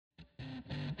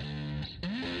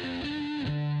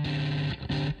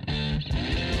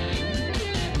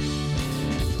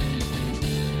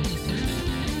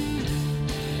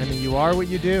You are what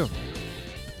you do.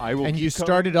 I will. And you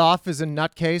started off as a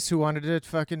nutcase who wanted to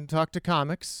fucking talk to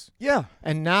comics. Yeah.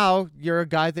 And now you're a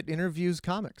guy that interviews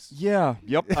comics. Yeah.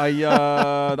 Yep.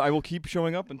 I will keep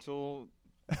showing up until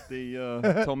they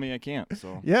tell me I can't.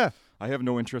 So Yeah. I have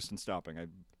no interest in stopping. I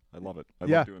love it. I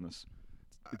Yeah. love doing this.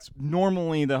 It's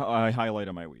normally the highlight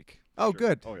of my week. Oh, Sure.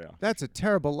 good. Oh, yeah. That's a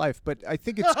terrible life, but I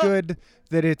think it's good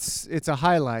that it's a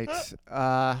highlight.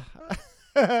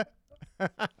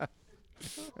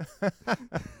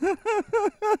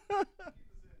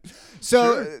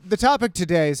 So the topic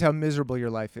today is how miserable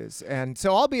your life is, and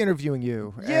so I'll be interviewing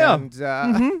you. Yeah.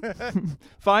 And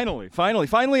Finally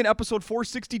in episode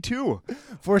 462.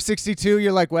 462,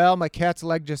 you're like, well, my cat's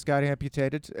leg just got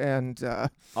amputated, and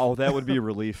Oh, that would be a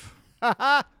relief.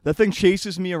 That thing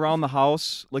chases me around the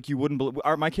house like you wouldn't believe.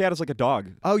 My cat is like a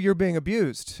dog. oh, you're being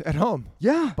abused at home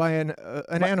Yeah. by an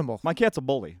animal. My cat's a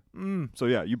bully. So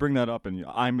yeah, you bring that up and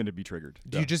I'm going to be triggered.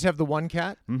 Do you just have the one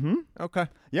cat? Mm-hmm. Okay.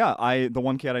 Yeah, the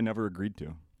one cat I never agreed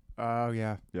to. Oh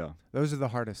yeah, Yeah. those are the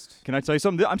hardest. Can I tell you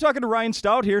something? I'm talking to Ryan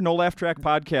Stout here, No Laugh Track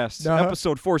Podcast, Uh-huh.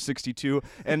 episode 462.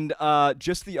 And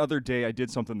just the other day, I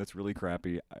did something that's really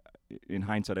crappy. In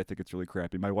hindsight, I think it's really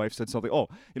crappy. My wife said something. Oh,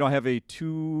 I have a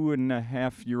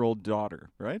 2.5-year-old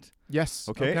daughter, right? Yes.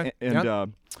 Okay. And Yep. I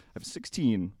have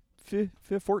 16,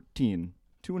 14,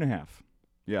 2.5.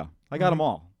 Yeah. I got them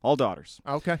all daughters.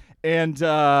 Okay. And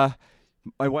my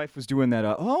wife was doing that.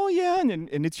 Oh, yeah,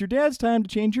 and it's your dad's time to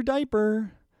change your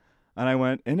diaper. And I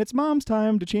went, and it's mom's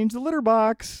time to change the litter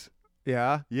box.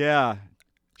 Yeah. Yeah.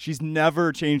 She's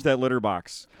never changed that litter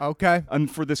box. Okay. And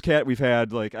for this cat, we've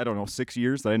had 6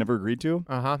 years that I never agreed to.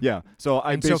 Uh-huh. Yeah. So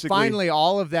So finally,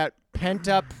 all of that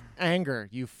pent-up anger,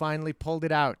 you finally pulled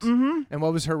it out. Mm-hmm. And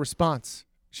what was her response?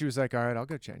 She was like, all right, I'll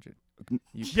go change it.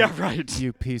 Yeah, right.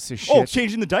 You piece of shit. Oh,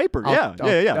 changing the diaper. Yeah.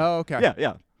 Oh, okay.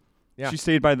 Yeah. Yeah. She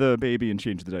stayed by the baby and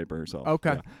changed the diaper herself.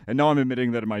 Okay. Yeah. And now I'm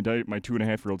admitting that my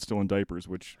 2.5-year-old's still in diapers,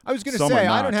 which I was going to some say,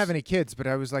 are I don't not. have any kids, but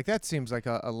I was like, that seems like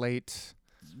a late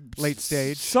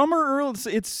stage. Some are early.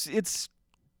 It's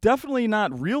definitely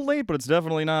not real late, but it's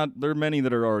definitely not. There are many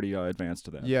that are already advanced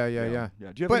to that. Yeah. Do you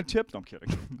have But- any tips? No, I'm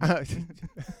kidding.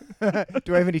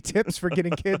 Do I have any tips for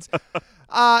getting kids?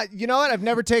 You know what? I've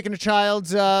never taken a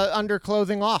child's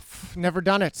underclothing off. Never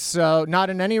done it. So not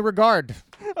in any regard.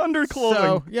 Underclothing.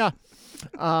 So, yeah.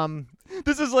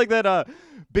 This is like that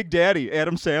Big Daddy,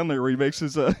 Adam Sandler, where he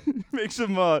makes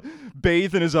him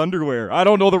bathe in his underwear. I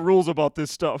don't know the rules about this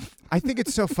stuff. I think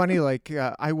it's so funny. Like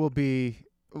I will be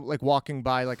like walking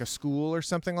by like a school or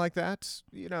something like that.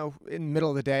 You know, in the middle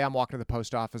of the day, I'm walking to the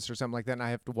post office or something like that, and I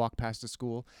have to walk past a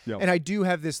school. Yeah. And I do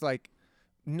have this like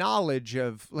knowledge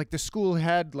of like the school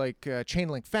had like a chain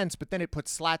link fence, but then it put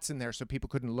slats in there so people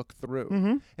couldn't look through.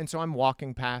 Mm-hmm. And so I'm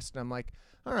walking past, and I'm like,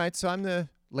 all right, so I'm the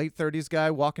late 30s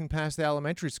guy walking past the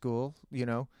elementary school. You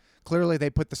know, clearly they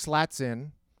put the slats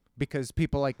in because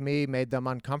people like me made them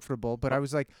uncomfortable. But I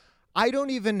was like, I don't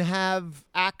even have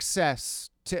access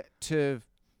to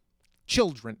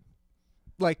children.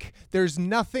 Like, there's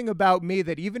nothing about me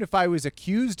that even if I was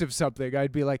accused of something,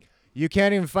 I'd be like, you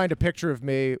can't even find a picture of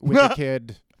me with a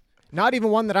kid. Not even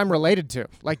one that I'm related to.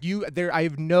 Like I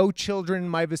have no children in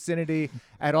my vicinity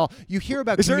at all. You hear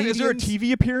about Is there a comedians.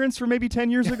 TV appearance from maybe 10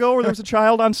 years ago where there was a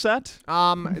child on set?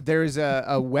 There's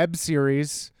a web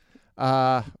series,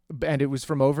 and it was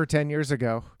from over 10 years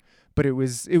ago, but it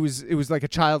was like a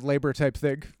child labor type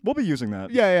thing. We'll be using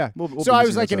that. Yeah. We'll So be I was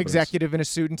using like that an as evidence. executive in a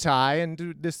suit and tie,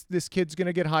 and this kid's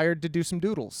gonna get hired to do some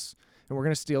doodles, and we're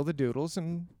gonna steal the doodles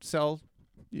and sell.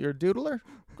 You're a doodler?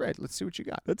 Great. Let's see what you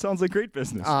got. That sounds like great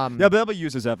business. Yeah, but that'll be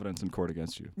used as evidence in court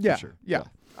against you. Yeah. For sure. Yeah.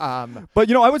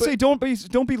 But I would say don't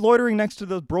be loitering next to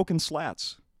the broken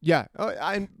slats. Yeah.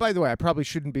 And by the way, I probably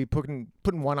shouldn't be putting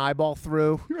one eyeball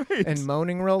through Right. and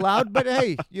moaning real loud. But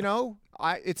hey,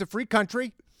 it's a free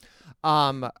country.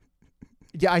 Yeah,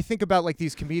 I think about like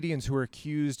these comedians who are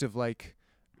accused of like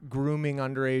grooming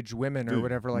underage women or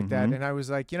whatever like that, and I was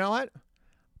like, you know what?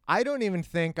 I don't even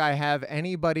think I have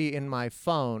anybody in my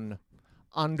phone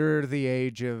under the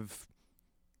age of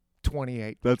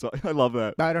 28. I love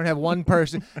that. I don't have one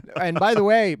person. And by the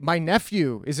way, my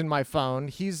nephew is in my phone.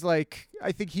 He's like,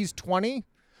 I think he's 20,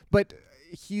 but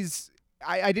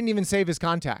I didn't even save his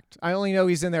contact. I only know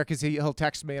he's in there because he'll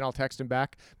text me and I'll text him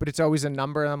back, but it's always a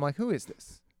number. And I'm like, who is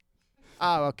this?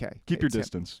 Oh, okay. Keep your It's him.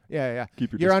 distance. Yeah.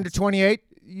 Keep your You're under distance. 28.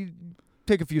 You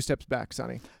take a few steps back,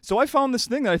 Sonny. So I found this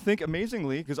thing that I think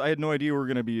amazingly, because I had no idea we were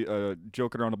going to be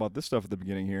joking around about this stuff at the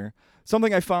beginning here.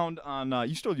 Something I found on,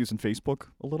 you still using Facebook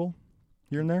a little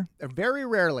here and there? Very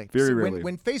rarely. Very So rarely.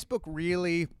 When Facebook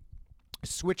really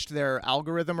switched their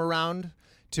algorithm around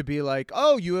to be like,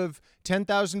 oh, you have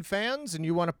 10,000 fans and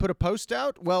you want to put a post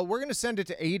out? Well, we're going to send it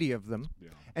to 80 of them. Yeah.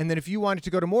 And then if you want it to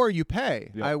go to more, you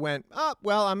pay. Yeah. I went, oh,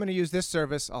 well, I'm going to use this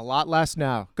service a lot less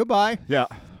now. Goodbye. Yeah.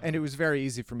 And it was very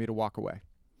easy for me to walk away.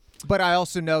 But I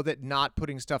also know that not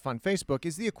putting stuff on Facebook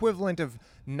is the equivalent of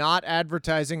not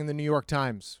advertising in the New York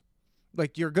Times.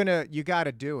 Like you got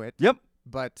to do it. Yep.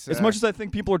 But As much as I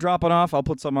think people are dropping off, I'll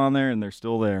put some on there, and they're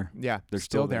still there. yeah, They're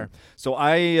still there. So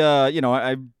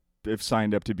I've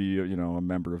signed up to be, a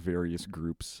member of various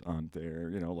groups on there,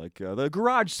 like the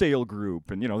garage sale group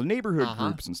and, the neighborhood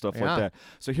groups and stuff Yeah. like that.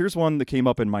 So here's one that came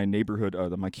up in my neighborhood,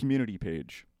 my community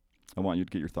page. I want you to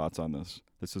get your thoughts on this.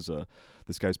 This is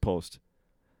this guy's post.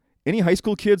 Any high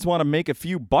school kids want to make a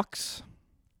few bucks?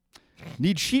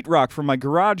 Need sheetrock from my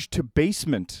garage to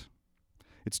basement.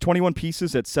 It's 21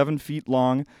 pieces at 7 feet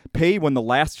long. Pay when the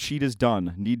last sheet is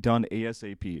done. Need done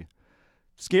ASAP.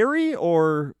 Scary,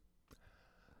 or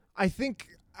I think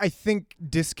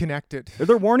disconnected. are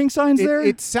there warning signs there?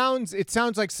 It sounds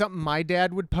like something my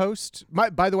dad would post.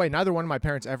 By the way, neither one of my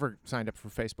parents ever signed up for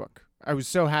Facebook. I was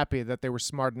so happy that they were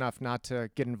smart enough not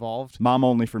to get involved. Mom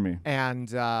only for me. And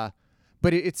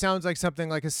but it sounds like something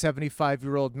like a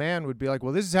 75-year-old man would be like,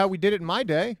 well, this is how we did it in my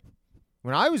day.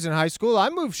 When I was in high school, I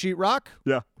moved sheetrock.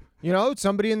 Yeah.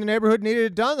 Somebody in the neighborhood needed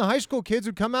it done. The high school kids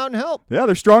would come out and help. Yeah,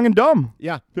 they're strong and dumb.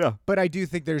 Yeah. Yeah. But I do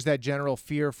think there's that general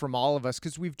fear from all of us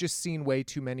because we've just seen way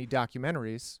too many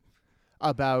documentaries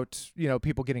about,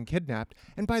 people getting kidnapped.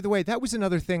 And by the way, that was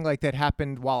another thing like that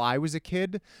happened while I was a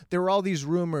kid. There were all these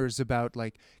rumors about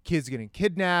like kids getting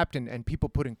kidnapped and people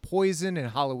putting poison in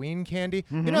Halloween candy.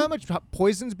 Mm-hmm. You know how much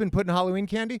poison's been put in Halloween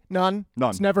candy? None. None.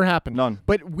 It's never happened. None.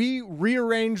 But we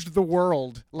rearranged the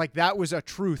world like that was a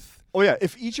truth. Oh, yeah.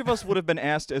 If each of us would have been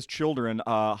asked as children,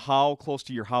 how close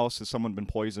to your house has someone been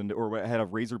poisoned or had a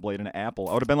razor blade and an apple,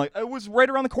 I would have been like, it was right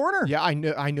around the corner. Yeah, I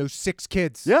know 6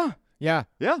 kids. Yeah. Yeah.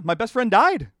 Yeah. My best friend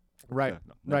died. Right. Yeah,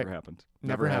 no, never right. happened.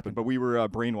 Never happened. But we were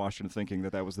brainwashed into thinking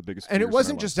that was the biggest. And it fears in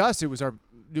wasn't our just lives. us.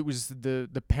 It was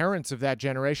the parents of that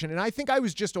generation. And I think I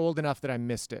was just old enough that I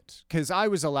missed it because I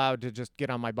was allowed to just get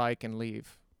on my bike and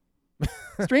leave.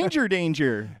 Stranger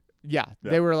danger. Yeah. Yeah.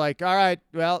 They were like, all right,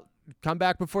 well, come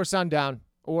back before sundown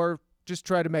or just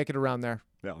try to make it around there.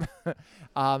 Yeah.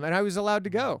 And I was allowed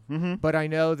to go. Mm-hmm. But I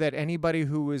know that anybody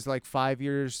who was like 5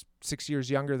 years, 6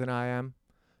 years younger than I am,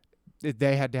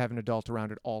 they had to have an adult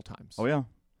around at all times. Oh yeah.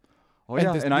 Oh And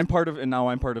yeah. this- And now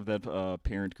I'm part of that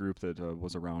parent group that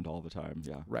was around all the time.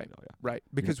 Yeah. Right. Oh, yeah. Right.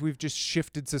 Because we've just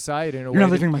shifted society in a You're way not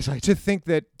that- leaving my sight. to think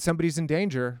that somebody's in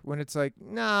danger when it's like,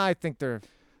 nah, I think they're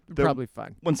probably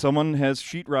fine. When someone has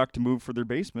sheetrock to move for their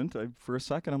basement, for a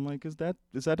second I'm like, is that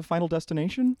the final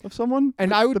destination of someone?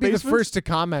 And I would be the basement? first to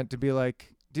comment to be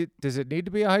like, does it need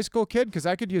to be a high school kid? Because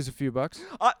I could use a few bucks.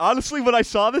 Honestly, when I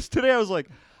saw this today, I was like,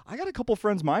 I got a couple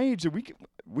friends my age that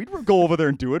we'd go over there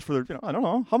and do it for their, I don't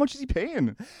know, how much is he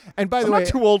paying? And by the I'm way, not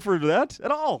too old for that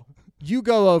at all. you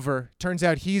go over. Turns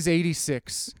out he's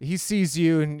 86. He sees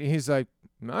you and he's like,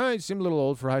 all right, you seem a little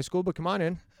old for high school, but come on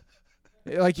in.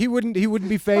 Like he wouldn't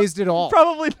be phased at all.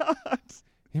 Probably not.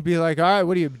 He'd be like, all right,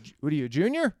 what are you,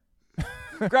 junior?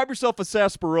 Grab yourself a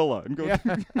sarsaparilla and go. Yeah.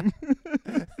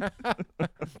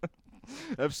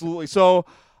 Absolutely. So,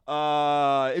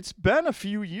 it's been a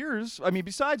few years. I mean,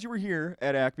 besides you were here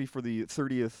at Acme for the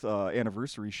 30th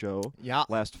anniversary show Yeah.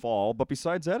 last fall, but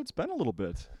besides that, it's been a little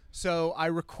bit. So I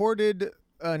recorded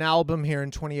an album here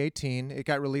in 2018. It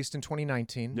got released in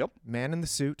 2019. Yep. Man in the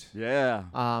Suit. Yeah.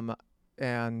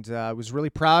 And I was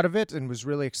really proud of it and was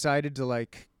really excited to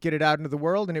like get it out into the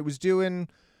world. And it was doing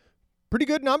pretty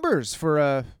good numbers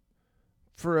for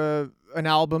an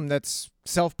album that's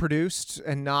self-produced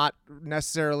and not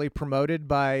necessarily promoted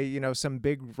by some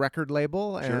big record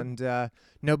label. Sure. And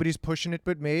nobody's pushing it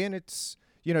but me. And it's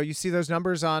you see those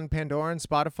numbers on Pandora and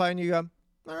Spotify, and you go,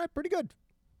 all right, pretty good.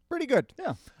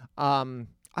 Yeah.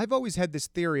 I've always had this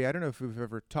theory. I don't know if we've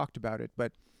ever talked about it,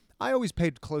 but I always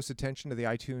paid close attention to the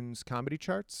iTunes comedy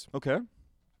charts. Okay.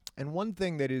 And one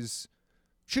thing that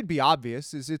should be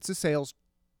obvious is it's a sales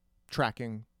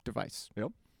tracking device.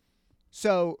 Yep.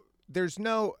 So there's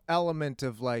no element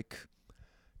of like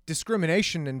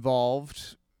discrimination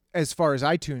involved as far as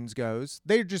iTunes goes.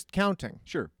 They're just counting.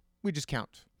 Sure. We just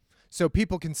count. So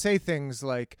people can say things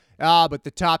like, but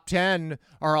the top 10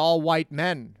 are all white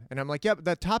men. And I'm like, yeah, but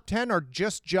the top 10 are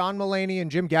just John Mulaney and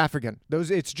Jim Gaffigan.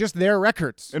 It's just their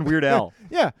records. And Weird Al.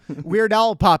 Yeah. Weird Al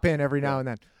will pop in every now and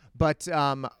then. But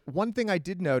one thing I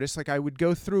did notice, like I would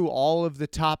go through all of the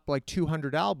top like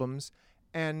 200 albums,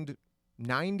 and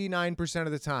 99%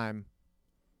 of the time,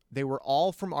 they were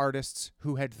all from artists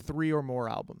who had 3 or more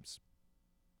albums.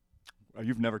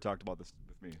 You've never talked about this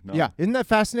with me. No. Yeah, isn't that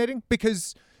fascinating?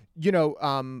 Because,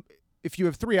 if you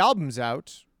have 3 albums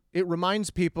out, it reminds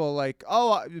people like,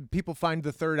 people find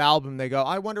the 3rd album, they go,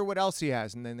 I wonder what else he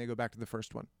has, and then they go back to the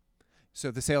first one. So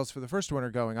the sales for the first one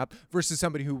are going up versus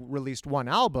somebody who released 1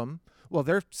 album. Well,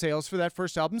 their sales for that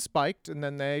first album spiked, and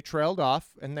then they trailed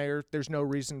off, and there's no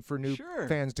reason for new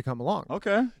fans to come along.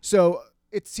 Okay. So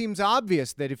it seems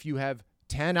obvious that if you have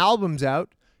 10 albums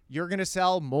out, you're going to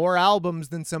sell more albums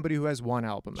than somebody who has 1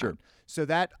 album out. So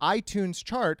that iTunes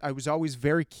chart, I was always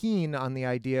very keen on the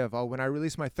idea of, when I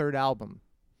release my 3rd album,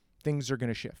 things are going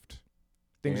to shift.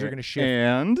 Things are going to shift.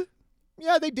 And?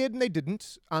 Yeah, they did and they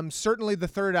didn't. Certainly the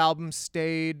 3rd album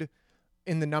stayed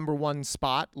in the number 1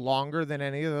 spot longer than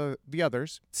any of the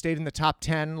others, stayed in the top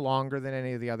 10 longer than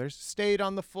any of the others, stayed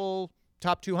on the full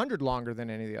top 200 longer than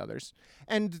any of the others.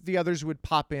 And the others would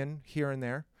pop in here and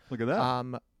there. Look at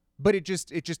that. But it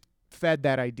just fed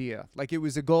that idea. Like, it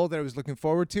was a goal that I was looking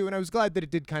forward to, and I was glad that it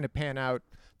did kind of pan out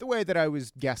the way that I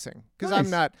was guessing. Because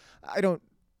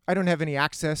I don't have any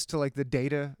access to like the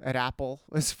data at Apple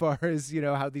as far as,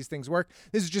 how these things work.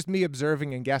 This is just me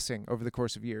observing and guessing over the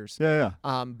course of years. Yeah.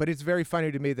 But it's very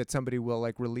funny to me that somebody will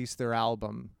like release their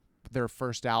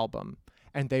first album,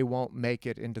 and they won't make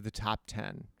it into the top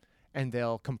 10. And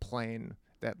they'll complain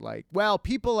that like, well,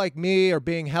 people like me are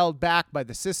being held back by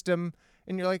the system.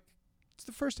 And you're like, it's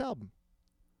the first album.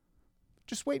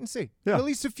 Just wait and see. Yeah.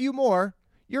 Release a few more.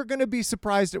 You're going to be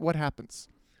surprised at what happens.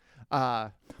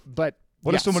 But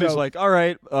what if somebody's like, all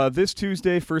right, this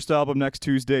Tuesday, first album, next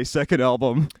Tuesday, second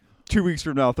album, 2 weeks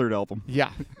from now, third album?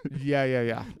 Yeah.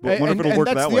 But what if it'll work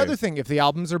that way? That's the other thing. If the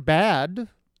albums are bad,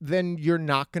 then you're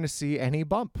not going to see any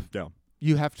bump. Yeah.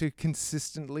 You have to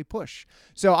consistently push.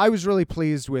 So I was really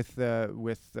pleased with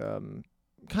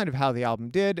kind of how the album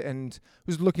did, and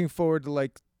was looking forward to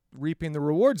like reaping the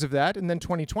rewards of that. And then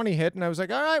 2020 hit, and I was like,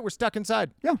 all right, we're stuck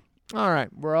inside. Yeah. All right,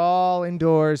 we're all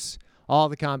indoors. All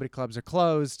the comedy clubs are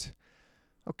closed.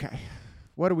 Okay,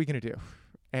 what are we gonna do?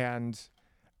 And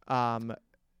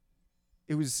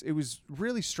it was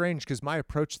really strange because my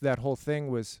approach to that whole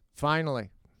thing was, finally,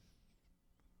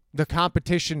 the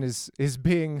competition is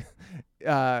being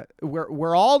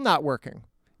we're all not working.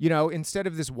 Instead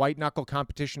of this white knuckle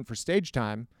competition for stage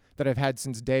time that I've had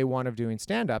since day 1 of doing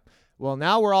stand up, well,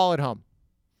 now we're all at home.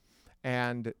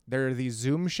 And there are these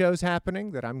Zoom shows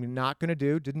happening that I'm not going to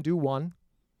do. Didn't do one.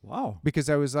 Wow. Because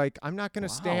I was like, I'm not going to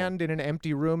stand in an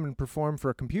empty room and perform for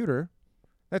a computer.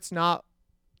 That's not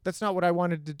what I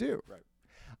wanted to do. Right.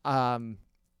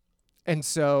 And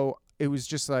so it was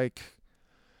just like,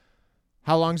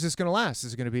 how long is this going to last?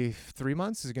 Is it going to be 3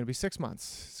 months? Is it going to be 6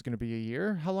 months? Is it going to be a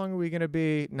year? How long are we going to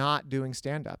be not doing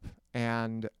stand-up?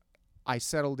 And I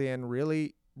settled in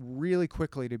really, really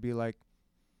quickly to be like,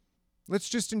 let's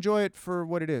just enjoy it for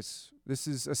what it is. This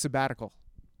is a sabbatical.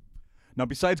 Now,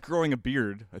 besides growing a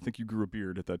beard, I think you grew a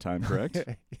beard at that time, correct?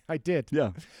 I did.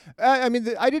 Yeah. I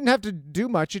mean, I didn't have to do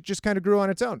much. It just kind of grew on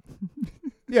its own.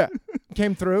 Yeah.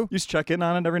 Came through. You just check in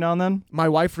on it every now and then? My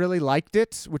wife really liked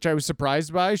it, which I was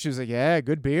surprised by. She was like, yeah,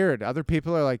 good beard. Other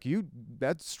people are like,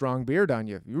 that's strong beard on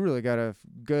you. You really got a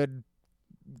good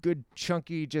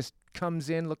chunky, just comes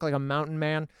in, look like a mountain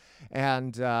man.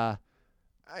 And, I,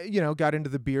 got into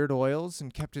the beard oils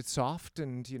and kept it soft.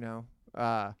 And,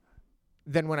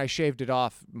 then when I shaved it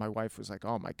off, my wife was like,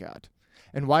 oh my God.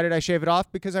 And why did I shave it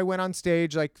off? Because I went on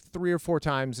stage like 3 or 4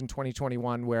 times in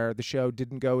 2021 where the show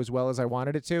didn't go as well as I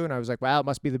wanted it to. And I was like, wow, it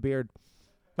must be the beard.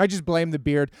 I just blame the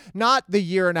beard, not the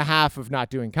year and a half of not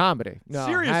doing comedy. No,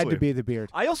 seriously. It had to be the beard.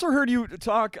 I also heard you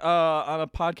talk on a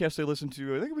podcast I listened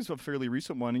to. I think it was a fairly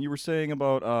recent one. And you were saying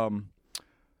about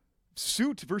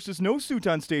suit versus no suit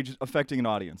on stage affecting an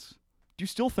audience. Do you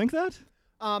still think that?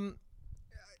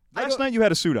 Last night you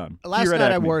had a suit on. Last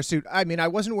night I wore a suit. I mean, I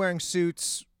wasn't wearing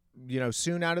suits,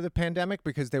 soon out of the pandemic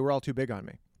because they were all too big on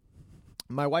me.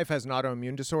 My wife has an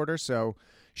autoimmune disorder, so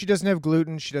she doesn't have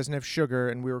gluten, she doesn't have sugar,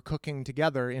 and we were cooking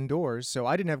together indoors, so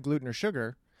I didn't have gluten or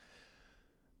sugar.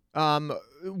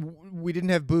 We didn't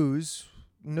have booze,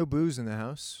 no booze in the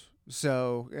house,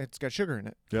 so it's got sugar in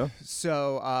it. Yeah.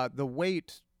 So the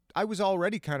weight, I was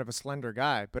already kind of a slender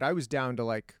guy, but I was down to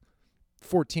like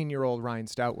 14-year-old Ryan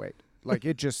Stout weight. Like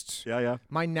it just, yeah.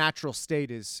 My natural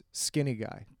state is skinny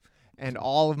guy. And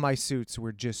all of my suits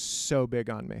were just so big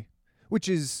on me, which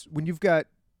is when you've got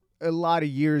a lot of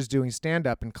years doing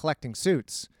stand-up and collecting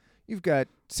suits, you've got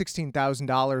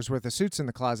 $16,000 worth of suits in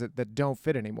the closet that don't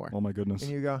fit anymore. Oh, my goodness.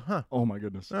 And you go, huh. Oh, my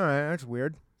goodness. All right, that's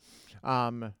weird.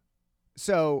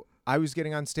 So I was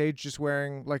getting on stage just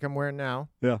wearing like I'm wearing now.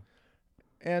 Yeah.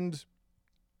 And,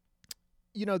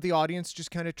 the audience just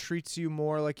kind of treats you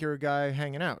more like you're a guy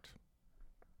hanging out.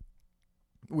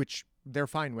 Which they're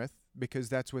fine with, because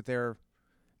that's what they're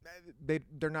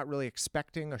not really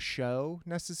expecting a show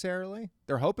necessarily.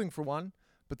 They're hoping for one,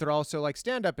 but they're also like,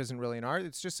 stand-up isn't really an art.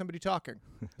 It's just somebody talking.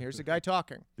 Here's a guy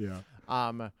talking. Yeah.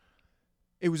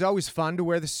 It was always fun to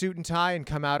wear the suit and tie and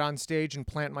come out on stage and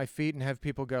plant my feet and have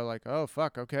people go like, oh,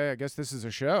 fuck, okay, I guess this is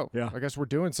a show. Yeah. I guess we're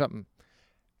doing something.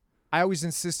 I always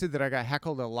insisted that I got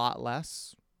heckled a lot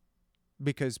less,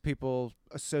 because people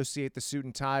associate the suit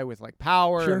and tie with like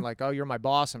power Sure. and like, oh, you're my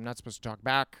boss, I'm not supposed to talk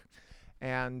back.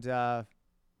 And,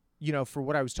 for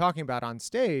what I was talking about on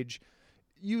stage,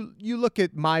 you look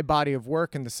at my body of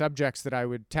work and the subjects that I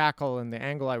would tackle and the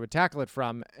angle I would tackle it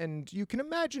from, and you can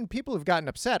imagine people have gotten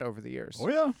upset over the years. Oh,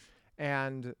 yeah.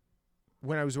 And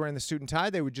when I was wearing the suit and tie,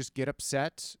 they would just get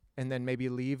upset and then maybe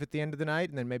leave at the end of the night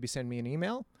and then maybe send me an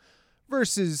email.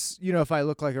 Versus, if I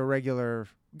look like a regular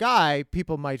guy,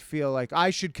 people might feel like I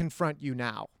should confront you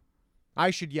now.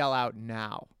 I should yell out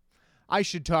now. I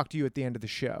should talk to you at the end of the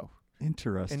show.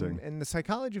 Interesting. And the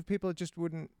psychology of people, it just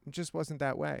wasn't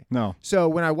that way. No. So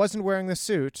when I wasn't wearing the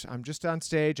suit, I'm just on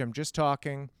stage, I'm just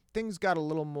talking. Things got a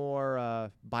little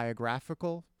more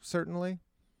biographical, certainly,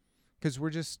 because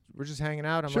we're just hanging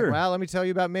out. I'm Sure. like, well, let me tell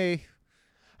you about me.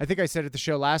 I think I said at the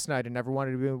show last night, I never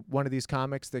wanted to be one of these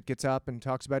comics that gets up and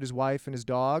talks about his wife and his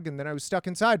dog, and then I was stuck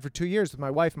inside for 2 years with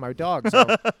my wife and my dog.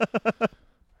 So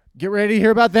get ready to hear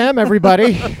about them,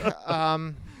 everybody.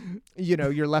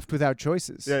 You're left without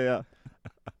choices. Yeah.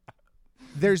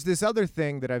 There's this other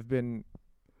thing that I've been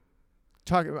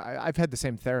talking about. I've had the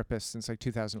same therapist since like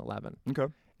 2011.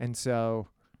 Okay. And so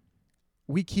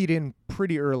we keyed in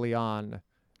pretty early on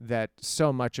that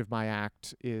so much of my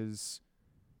act is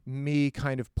me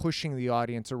kind of pushing the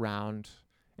audience around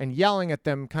and yelling at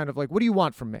them kind of like, what do you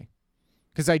want from me?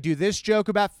 Because I do this joke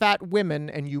about fat women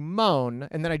and you moan,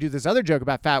 and then I do this other joke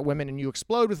about fat women and you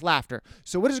explode with laughter.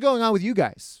 So what is going on with you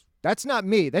guys? That's not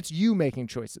me. That's you making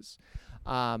choices.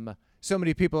 So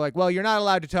many people are like, well, you're not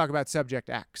allowed to talk about subject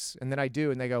X. And then I do,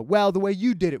 and they go, well, the way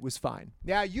you did it was fine.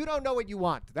 Yeah, you don't know what you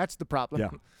want. That's the problem. Yeah.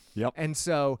 Yep. And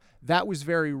so that was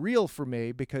very real for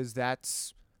me, because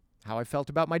that's how I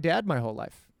felt about my dad my whole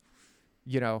life.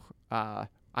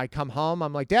 I come home,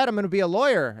 I'm like, Dad, I'm going to be a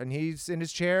lawyer. And he's in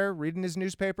his chair reading his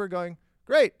newspaper going,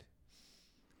 great.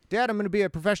 Dad, I'm going to be a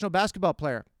professional basketball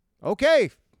player.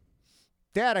 Okay.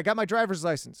 Dad, I got my driver's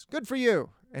license. Good for you.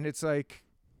 And it's like,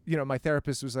 my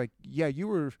therapist was like, yeah, you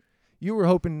were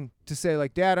hoping to say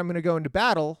like, Dad, I'm going to go into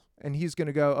battle. And he's going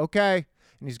to go, okay.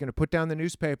 And he's going to put down the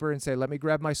newspaper and say, let me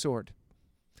grab my sword.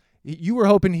 You were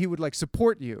hoping he would like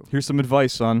support you. Here's some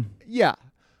advice, son. Yeah.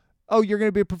 Oh, you're going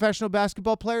to be a professional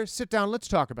basketball player? Sit down. Let's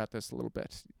talk about this a little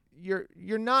bit. You're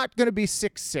not going to be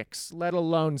 6'6", let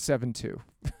alone 7'2".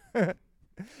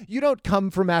 You don't come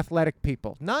from athletic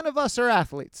people. None of us are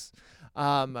athletes.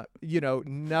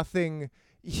 Nothing.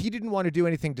 He didn't want to do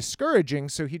anything discouraging,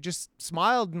 so he just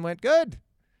smiled and went, good.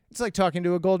 It's like talking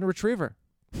to a golden retriever.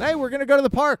 Hey, we're going to go to the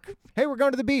park. Hey, we're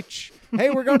going to the beach. Hey,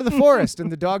 we're going to the forest.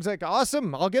 And the dog's like,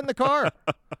 awesome. I'll get in the car.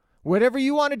 Whatever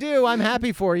you want to do, I'm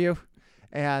happy for you.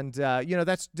 And,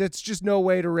 that's just no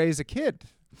way to raise a kid.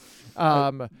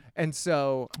 And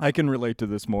so I can relate to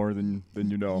this more than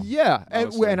you know. Yeah.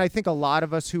 Honestly. And I think a lot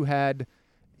of us who had,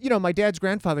 my dad's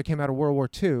grandfather came out of World War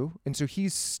II. And so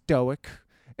he's stoic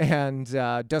and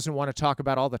doesn't want to talk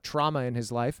about all the trauma in his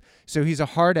life. So he's a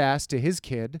hard ass to his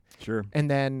kid. Sure.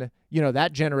 And then,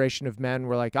 that generation of men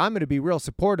were like, I'm going to be real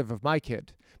supportive of my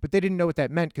kid. But they didn't know what that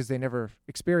meant because they never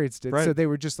experienced it. Right. So they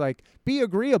were just like, be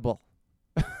agreeable.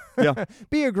 Yeah.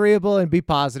 Be agreeable and be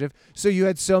positive. So you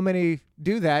had so many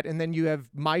do that. And then you have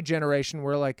my generation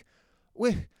where like,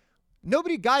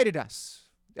 nobody guided us.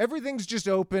 Everything's just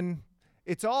open.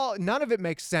 None of it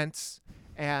makes sense.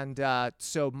 And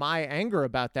so my anger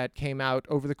about that came out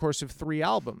over the course of 3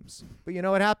 albums. But you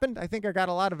know what happened? I think I got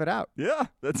a lot of it out. Yeah.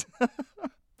 That's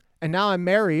And now I'm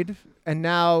married. And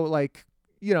now like,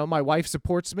 my wife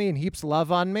supports me and heaps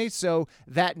love on me. So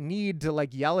that need to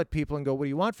like yell at people and go, what do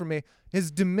you want from me, has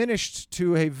diminished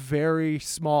to a very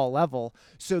small level.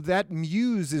 So that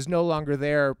muse is no longer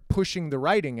there pushing the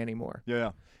writing anymore.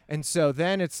 yeah. And so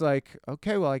then it's like,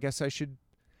 okay, well, I guess I should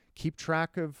keep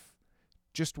track of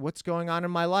just what's going on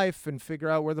in my life and figure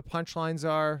out where the punchlines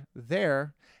are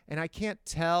there. And I can't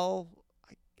tell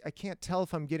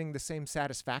if I'm getting the same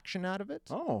satisfaction out of it.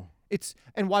 Oh.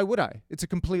 And why would I? It's a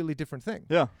completely different thing.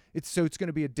 Yeah. It's going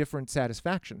to be a different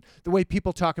satisfaction. The way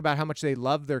people talk about how much they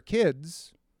love their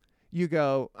kids, you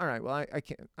go, all right, well,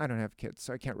 I don't have kids,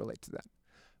 so I can't relate to that.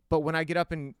 But when I get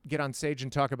up and get on stage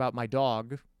and talk about my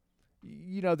dog,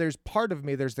 there's part of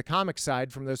me, there's the comic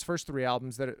side from those first 3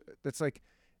 albums that's like,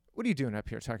 what are you doing up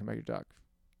here talking about your dog?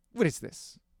 What is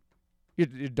this? You're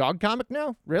a dog comic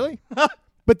now? Really?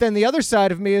 But then the other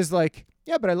side of me is like,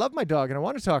 yeah, but I love my dog and I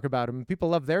want to talk about him. And people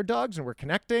love their dogs and we're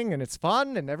connecting and it's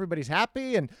fun and everybody's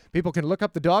happy and people can look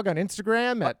up the dog on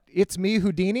Instagram at It's Me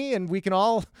Houdini and we can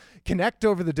all connect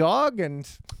over the dog. And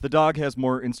The dog has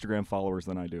more Instagram followers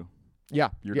than I do. yeah.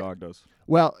 Your yeah. dog does.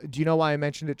 Well, do you know why I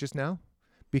mentioned it just now?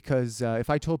 Because if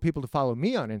I told people to follow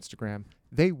me on Instagram,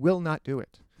 they will not do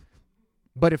it.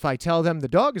 But if I tell them the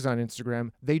dog is on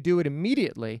Instagram, they do it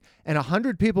immediately. And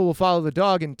 100 people will follow the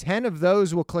dog, and 10 of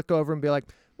those will click over and be like,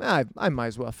 I might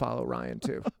as well follow Ryan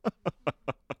too.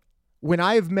 When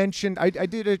I've mentioned, I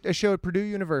did a show at Purdue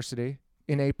University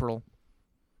in April.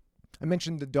 I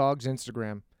mentioned the dog's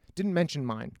Instagram, didn't mention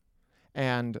mine.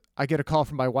 And I get a call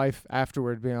from my wife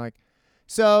afterward being like,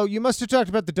 so you must have talked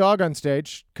about the dog on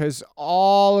stage because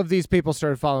all of these people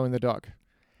started following the dog.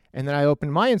 And then I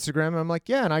opened my Instagram and I'm like,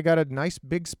 yeah, and I got a nice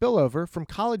big spillover from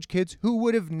college kids who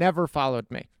would have never followed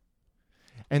me.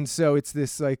 And so it's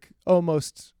this like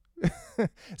almost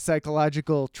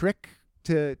psychological trick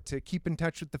to keep in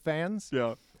touch with the fans.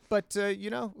 Yeah. But,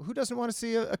 who doesn't want to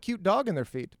see a cute dog in their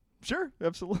feed? Sure,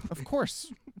 absolutely. Of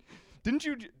course. Didn't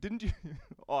you?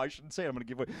 Oh, I shouldn't say it. I'm gonna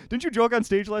give away. Didn't you joke on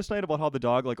stage last night about how the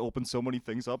dog like opened so many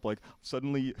things up? Like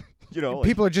suddenly, like,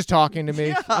 People are just talking to me.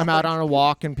 Yeah, I'm out on a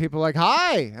walk and people are like,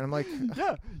 hi. And I'm like,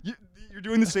 yeah, you're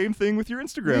doing the same thing with your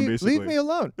Instagram, basically. leave me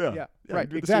alone. Yeah. Yeah, Yeah, right.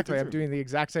 you do the same Exactly. thing I'm too. doing the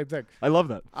exact same thing. I love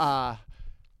that.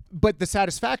 But the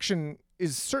satisfaction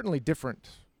is certainly different.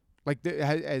 Like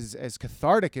as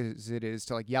cathartic as it is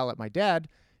to like yell at my dad,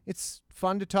 it's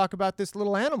fun to talk about this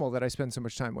little animal that I spend so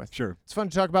much time with. Sure. It's fun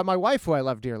to talk about my wife, who I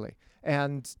love dearly,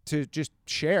 and to just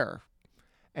share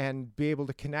and be able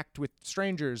to connect with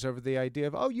strangers over the idea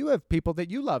of, oh, you have people that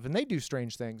you love and they do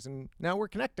strange things, and now we're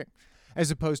connecting,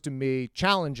 as opposed to me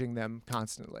challenging them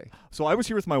constantly. So I was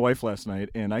here with my wife last night,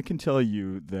 and I can tell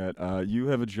you that you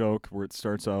have a joke where it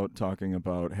starts out talking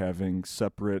about having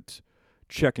separate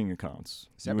checking accounts.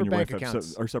 You and Separate your bank wife have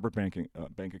accounts. or separate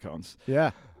bank accounts.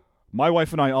 Yeah. My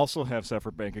wife and I also have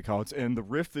separate bank accounts, and the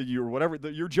riff that you or whatever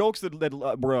your jokes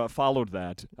that were followed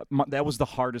that that was the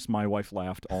hardest my wife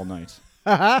laughed all night.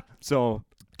 So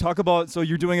so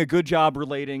you're doing a good job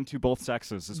relating to both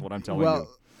sexes, is what I'm telling you.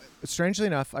 Well, strangely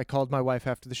enough, I called my wife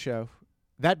after the show.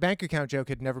 That bank account joke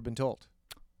had never been told.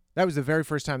 That was the very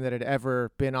first time that it had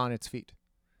ever been on its feet.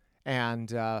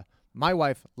 And my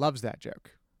wife loves that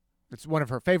joke. It's one of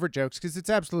her favorite jokes because it's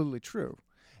absolutely true.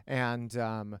 And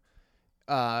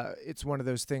it's one of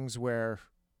those things where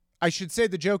I should say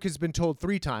the joke has been told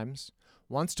 3 times.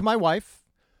 Once to my wife,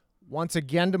 once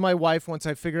again to my wife once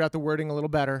I figured out the wording a little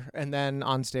better, and then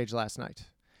on stage last night.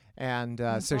 And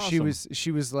so awesome.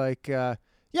 she was like, yeah,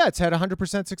 it's had a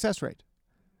 100% success rate.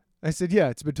 I said, yeah,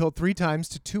 it's been told 3 times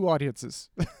to 2 audiences.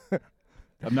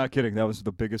 I'm not kidding. That was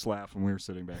the biggest laugh when we were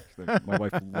sitting back. My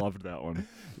wife loved that one.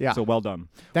 Yeah. So well done.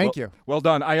 Thank you. Well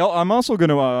done. I'm also going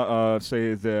to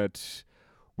say that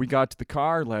we got to the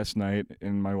car last night,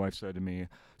 and my wife said to me,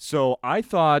 so I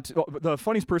thought the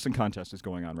funniest person contest is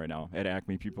going on right now at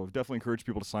Acme. People have definitely encouraged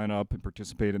people to sign up and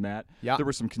participate in that. Yeah. There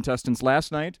were some contestants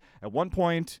last night. At one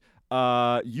point,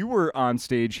 you were on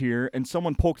stage here, and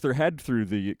someone poked their head through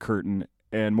the curtain.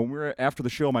 And when we were after the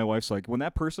show, my wife's like, when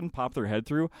that person popped their head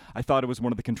through, I thought it was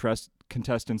one of the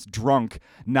contestants drunk,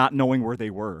 not knowing where they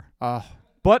were.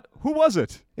 But who was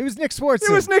it? It was Nick Swartzen.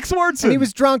 It was Nick Swartzen. And he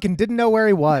was drunk and didn't know where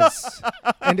he was.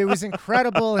 And it was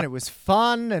incredible and it was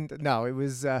fun. And no, it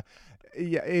was,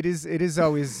 it is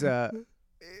always,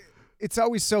 it's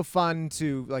always so fun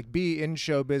to like be in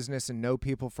show business and know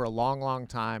people for a long, long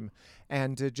time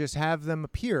and to just have them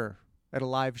appear at a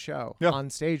live show on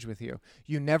stage with you.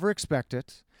 You never expect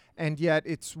it. And yet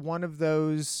it's one of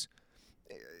those,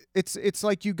 it's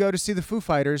like you go to see the Foo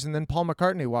Fighters and then Paul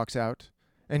McCartney walks out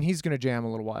and he's going to jam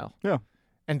a little while. Yeah.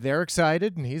 And they're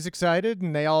excited and he's excited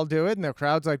and they all do it and the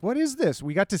crowd's like, what is this?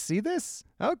 We got to see this?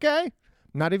 Okay. I'm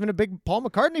not even a big Paul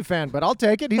McCartney fan, but I'll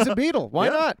take it. He's a Beatle. Why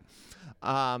not?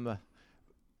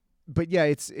 But yeah,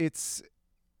 it's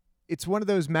one of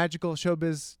those magical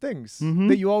showbiz things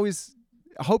that you always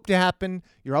hope to happen.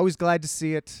 You're always glad to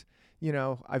see it. You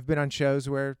know, I've been on shows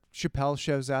where Chappelle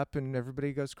shows up and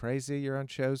everybody goes crazy. You're on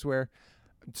shows where,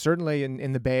 certainly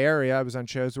in the Bay Area, I was on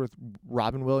shows where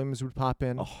Robin Williams would pop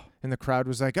in and the crowd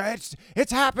was like,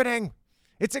 it's happening.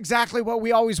 It's exactly what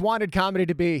we always wanted comedy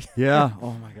to be. Yeah.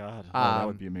 Oh my God. That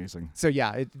would be amazing. So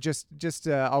yeah, it just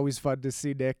always fun to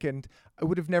see Nick, and I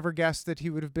would have never guessed that he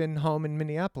would have been home in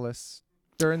Minneapolis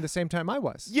during the same time I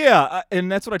was. Yeah,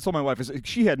 and that's what I told my wife. Is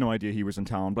she had no idea he was in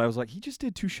town, but I was like, he just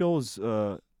did 2 shows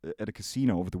at a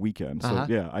casino over the weekend. So Uh-huh.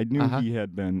 yeah, I knew Uh-huh. he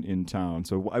had been in town.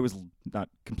 So I was not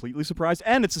completely surprised.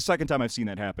 And it's the second time I've seen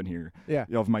that happen here. Yeah.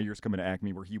 Of my years coming to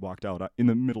Acme, where he walked out in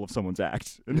the middle of someone's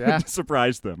act and Yeah.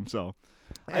 surprised them. So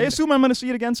I And- assume I'm going to see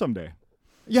it again someday.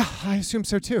 Yeah, I assume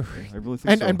so too. I really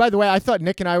think so. And by the way, I thought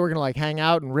Nick and I were gonna like hang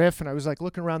out and riff, and I was like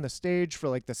looking around the stage for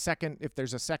like the second, if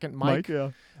there's a second mic.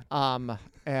 yeah.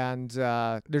 And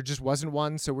there just wasn't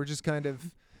one, so we're just kind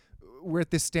of we're at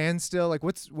this standstill. Like,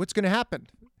 what's gonna happen?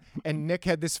 And Nick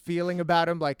had this feeling about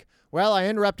him, like, well, I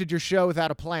interrupted your show without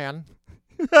a plan,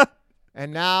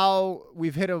 and now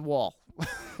we've hit a wall.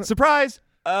 Surprise!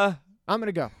 I'm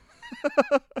gonna go.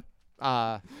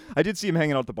 I did see him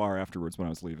hanging out at the bar afterwards when I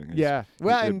was leaving. Yeah.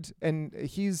 Well, it- and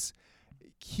he's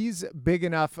big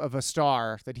enough of a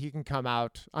star that he can come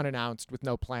out unannounced with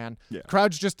no plan. Yeah.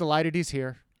 Crowd's just delighted he's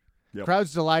here. Yep.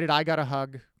 Crowd's delighted I got a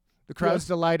hug. The crowd's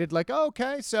delighted, like, oh,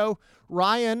 okay, so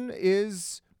Ryan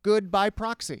is good by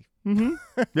proxy.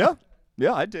 Yeah,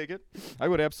 I'd take it. I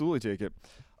would absolutely take it.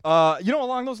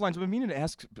 Along those lines, I've been meaning to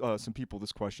ask some people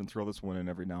this question, throw this one in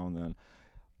every now and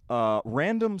then.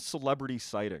 Random celebrity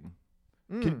sighting.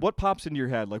 What pops into your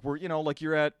head? Like like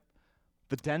you're at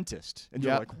the dentist and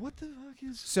you're Yeah. like, what the fuck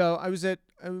is? So I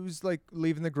was like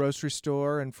leaving the grocery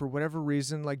store, and for whatever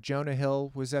reason, like Jonah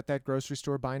Hill was at that grocery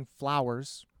store buying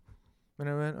flowers. And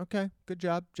I went, okay, good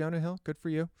job, Jonah Hill, good for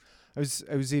you. I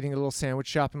was eating a little sandwich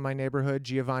shop in my neighborhood.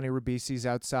 Giovanni Ribisi's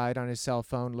outside on his cell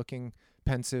phone, looking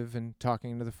pensive and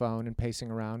talking into the phone and pacing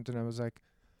around. And I was like,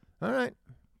 all right,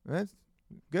 that's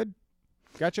good,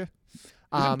 gotcha.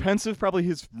 Isn't pensive probably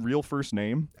his real first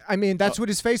name? I mean, that's what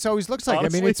his face always looks like. I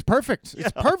honestly? mean, it's perfect. It's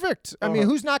Yeah. perfect. I mean,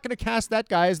 who's not going to cast that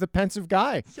guy as the pensive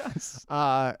guy? Yes.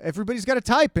 Everybody's got a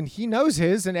type, and he knows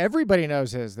his, and everybody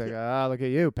knows his. They go, look at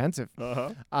you, pensive.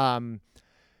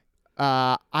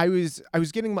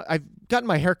 I've gotten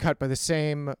my hair cut by the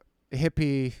same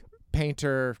hippie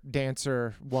painter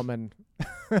dancer woman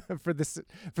for the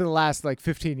last like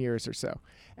 15 years or so,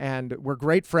 and we're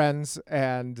great friends.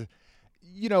 And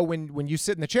when you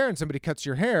sit in the chair and somebody cuts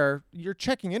your hair, you're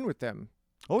checking in with them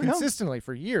consistently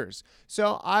for years.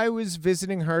 So I was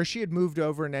visiting her. She had moved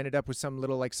over and ended up with some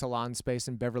little like salon space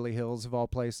in Beverly Hills of all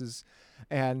places.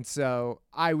 And so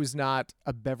I was not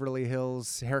a Beverly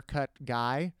Hills haircut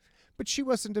guy, but she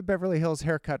wasn't a Beverly Hills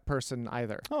haircut person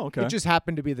either. Oh, okay. It just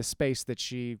happened to be the space that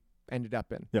she ended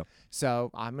up in. Yeah.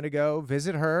 So I'm going to go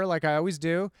visit her like I always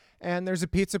do. And there's a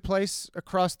pizza place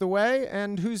across the way.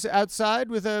 And who's outside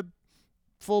with a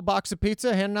full box of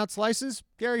pizza, handing out slices?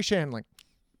 Gary Shandling.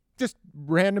 Just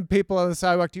random people on the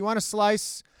sidewalk. Do you want a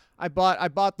slice? I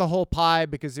bought the whole pie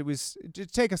because it was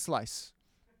just take a slice.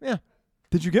 Yeah.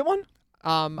 Did you get one?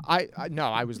 No,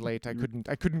 I was late. I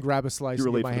couldn't grab a slice. You were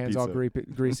and late get my for the hands all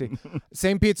greasy.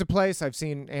 Same pizza place. I've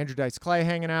seen Andrew Dice Clay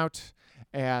hanging out,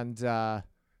 and I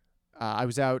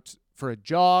was out for a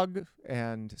jog,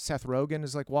 and Seth Rogen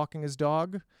is like walking his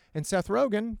dog, and Seth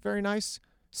Rogen, very nice,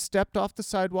 stepped off the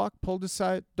sidewalk, pulled his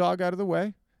dog out of the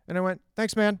way, and I went,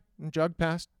 "Thanks, man," and jogged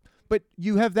past. But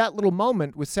you have that little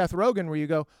moment with Seth Rogen where you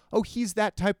go, "Oh, he's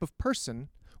that type of person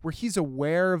where he's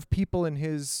aware of people in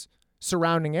his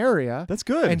surrounding area." That's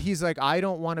good. And he's like, I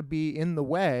don't want to be in the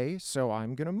way, so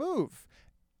I'm going to move.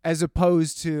 As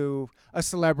opposed to a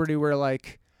celebrity where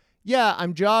like, yeah,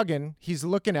 I'm jogging. He's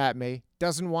looking at me,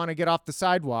 doesn't want to get off the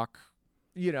sidewalk,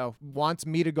 wants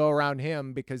me to go around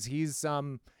him because he's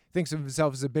thinks of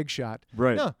himself as a big shot.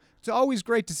 Right. No, it's always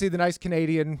great to see the nice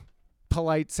Canadian,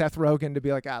 polite Seth Rogen to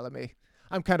be like,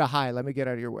 I'm kind of high. Let me get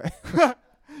out of your way.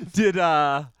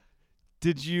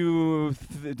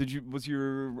 Was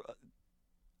your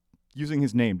using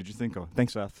his name, did you think, oh,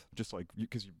 thanks, Seth? Just like,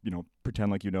 because you pretend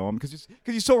like you know him, because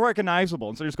he's so recognizable.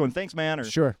 Instead of just going, thanks, man, or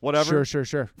Sure. whatever.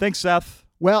 Sure. Thanks, Seth.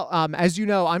 Well, as you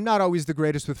know, I'm not always the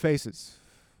greatest with faces.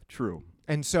 True.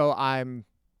 And so I'm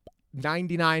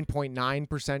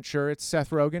 99.9% sure it's Seth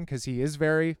Rogen because he is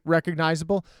very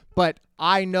recognizable. But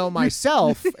I know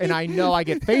myself and I know I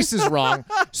get faces wrong.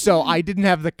 So I didn't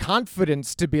have the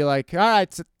confidence to be like, all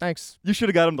right, thanks. You should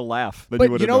have got him to laugh. Then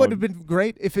But you know what would known. have been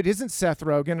great? If it isn't Seth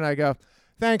Rogen and I go,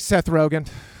 thanks, Seth Rogen.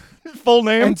 Full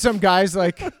name? And some guy's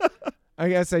like, I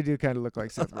guess I do kind of look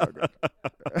like Seth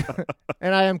Rogen.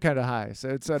 And I am kind of high, so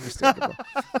it's understandable.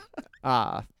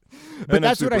 But And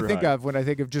that's what I super think high. of when I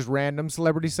think of just random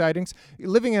celebrity sightings.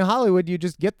 Living in Hollywood, you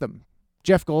just get them.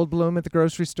 Jeff Goldblum at the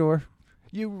grocery store.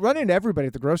 You run into everybody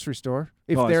at the grocery store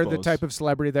if Oh, I they're the suppose. type of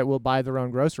celebrity that will buy their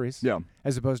own groceries Yeah.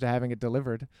 as opposed to having it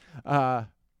delivered.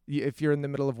 If you're in the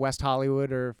middle of West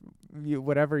Hollywood or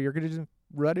whatever, you're going to just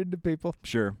run into people.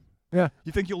 Sure. Yeah.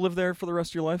 You think you'll live there for the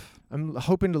rest of your life? I'm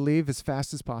hoping to leave as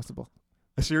fast as possible.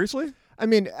 Seriously? I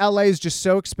mean, LA is just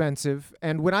so expensive.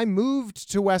 And when I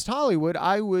moved to West Hollywood,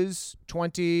 I was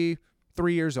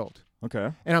 23 years old.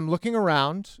 Okay. And I'm looking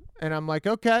around and I'm like,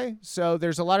 okay, so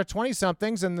there's a lot of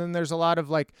 20-somethings and then there's a lot of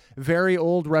like very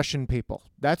old Russian people.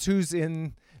 That's who's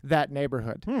in that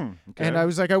neighborhood. Okay. And I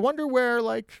was like, I wonder where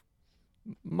like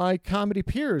my comedy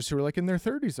peers who are like in their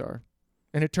 30s are.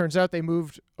 And it turns out they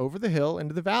moved over the hill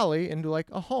into the valley into like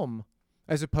a home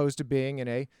as opposed to being in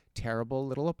a terrible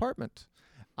little apartment.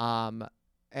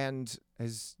 And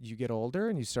as you get older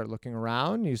and you start looking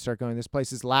around, you start going, this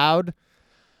place is loud.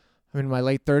 I'm in my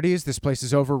late 30s. This place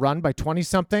is overrun by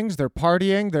 20-somethings. They're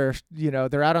partying.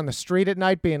 They're out on the street at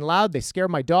night being loud. They scare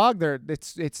my dog.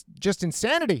 It's just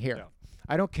insanity here. Yeah.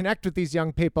 I don't connect with these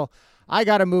young people. I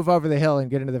got to move over the hill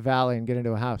and get into the valley and get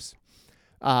into a house.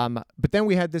 But then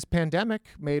we had this pandemic,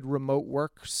 made remote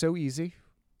work so easy.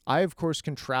 I, of course,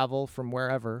 can travel from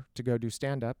wherever to go do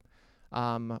stand-up.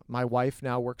 My wife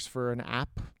now works for an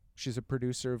app. She's a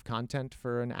producer of content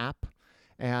for an app.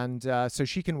 And so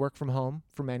she can work from home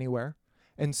from anywhere.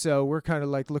 And so we're kind of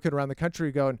like looking around the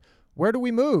country going, where do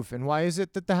we move? And why is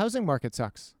it that the housing market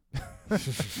sucks?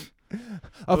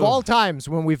 Of all times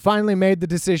when we finally made the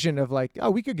decision of like, oh,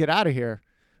 we could get out of here.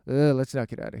 Let's not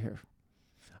get out of here.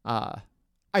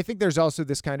 I think there's also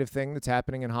this kind of thing that's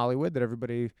happening in Hollywood that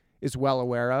everybody is well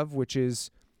aware of, which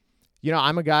is,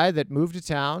 I'm a guy that moved to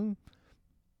town,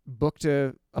 booked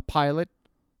a pilot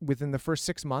within the first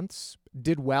 6 months,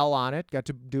 did well on it, got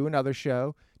to do another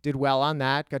show, did well on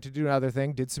that, got to do another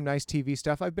thing, did some nice TV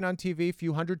stuff. I've been on TV a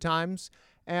few hundred times,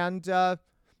 and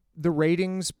the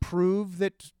ratings prove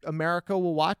that America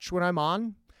will watch when I'm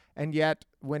on, and yet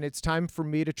when it's time for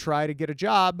me to try to get a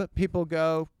job, people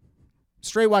go,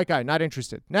 straight white guy, not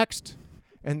interested. Next.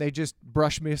 And they just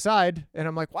brush me aside, and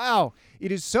I'm like, wow,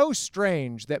 it is so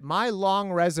strange that my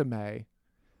long resume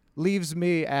leaves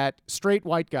me at straight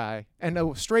white guy, and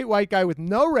a straight white guy with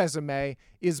no resume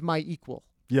is my equal.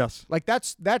 Yes. Like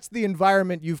that's the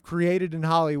environment you've created in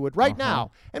Hollywood right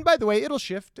now. And by the way, it'll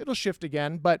shift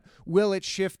again, but will it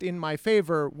shift in my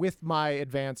favor with my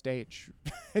advanced age?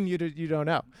 And you don't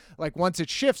know. Like once it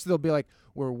shifts, they'll be like,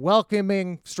 we're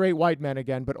welcoming straight white men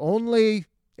again, but only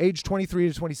age 23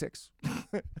 to 26.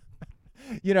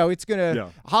 It's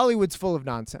Hollywood's full of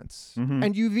nonsense. Mm-hmm.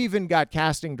 And you've even got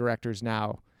casting directors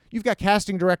now. You've got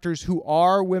casting directors who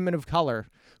are women of color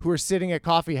who are sitting at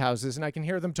coffee houses, and I can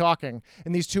hear them talking.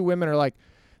 And these two women are like,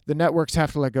 the networks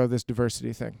have to let go of this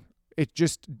diversity thing. It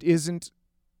just isn't.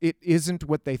 It isn't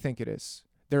what they think it is.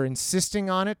 They're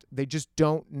insisting on it. They just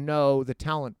don't know the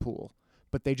talent pool,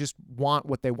 but they just want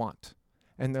what they want.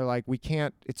 And they're like, we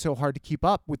can't. It's so hard to keep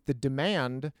up with the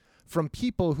demand from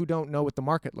people who don't know what the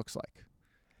market looks like.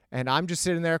 And I'm just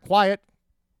sitting there quiet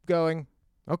going,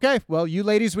 okay, well, you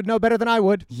ladies would know better than I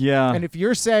would. Yeah. And if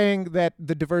you're saying that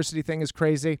the diversity thing is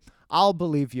crazy, I'll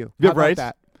believe you. Yeah, How about right.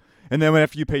 that? And then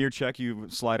after you pay your check, you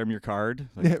slide them your card.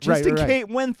 Like, just in case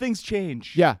when things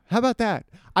change. Yeah. How about that?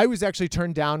 I was actually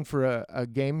turned down for a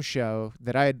game show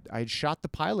that I had shot the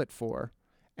pilot for,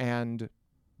 and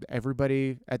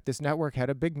everybody at this network had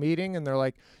a big meeting, and they're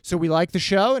like, so we like the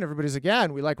show? And everybody's like, yeah.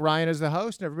 And we like Ryan as the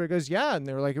host? And everybody goes, yeah. And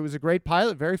they were like, it was a great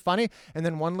pilot, very funny. And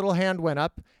then one little hand went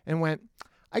up and went,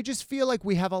 I just feel like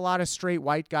we have a lot of straight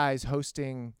white guys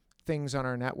hosting things on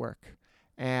our network.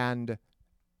 And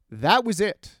that was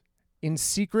it. In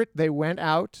secret, they went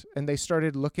out and they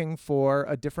started looking for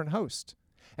a different host.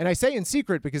 And I say in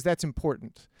secret because that's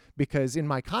important. Because in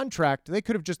my contract, they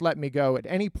could have just let me go at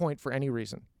any point for any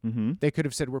reason. Mm-hmm. They could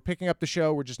have said, we're picking up the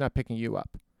show, we're just not picking you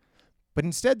up. But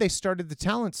instead, they started the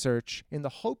talent search in the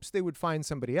hopes they would find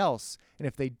somebody else. And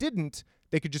if they didn't,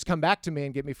 they could just come back to me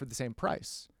and get me for the same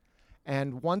price.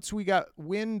 And once we got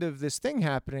wind of this thing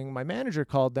happening, my manager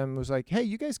called them and was like, hey,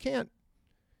 you guys can't.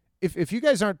 If you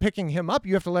guys aren't picking him up,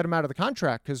 you have to let him out of the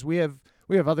contract because we have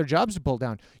other jobs to pull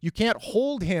down. You can't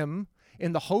hold him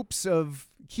in the hopes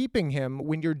of keeping him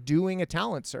when you're doing a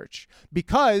talent search,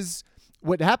 because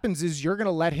what happens is you're going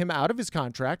to let him out of his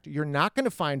contract. You're not going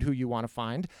to find who you want to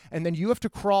find. And then you have to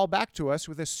crawl back to us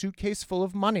with a suitcase full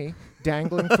of money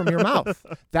dangling from your mouth.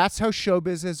 That's how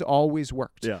showbiz has always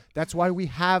worked. Yeah. That's why we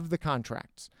have the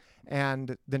contracts.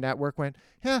 And the network went,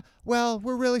 yeah, well,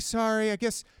 we're really sorry. I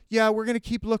guess, yeah, we're going to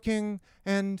keep looking.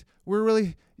 And we're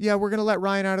going to let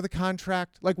Ryan out of the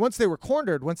contract. Like once they were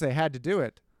cornered, once they had to do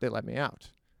it, they let me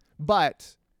out.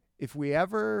 But if we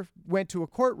ever went to a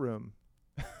courtroom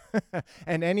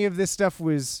and any of this stuff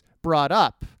was brought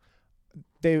up,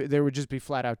 there would just be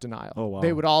flat out denial. Oh, wow.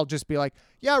 They would all just be like,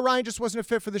 yeah, Ryan just wasn't a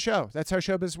fit for the show. That's how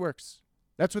showbiz works.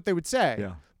 That's what they would say.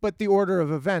 Yeah. But the order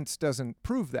of events doesn't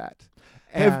prove that.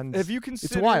 And have you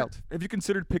considered? it's wild. Have you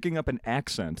considered picking up an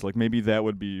accent? Like maybe that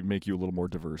would make you a little more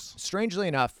diverse. Strangely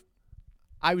enough,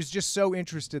 I was just so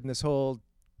interested in this whole,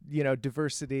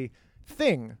 diversity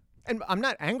thing. And I'm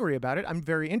not angry about it. I'm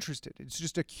very interested. It's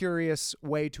just a curious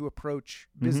way to approach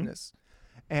business.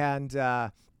 And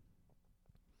I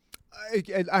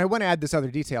want to add this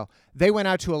other detail. They went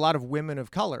out to a lot of women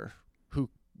of color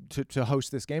to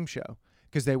host this game show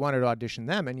because they wanted to audition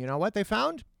them. And you know what they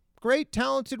found? Great,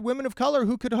 talented women of color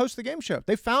who could host the game show.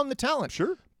 They found the talent.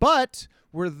 Sure. But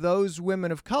were those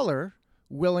women of color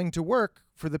willing to work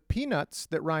for the peanuts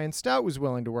that Ryan Stout was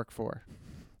willing to work for?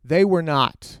 They were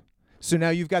not. So now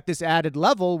you've got this added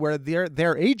level where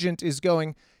their agent is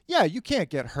going, yeah, you can't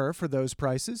get her for those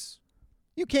prices.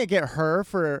 You can't get her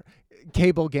for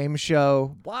cable game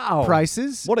show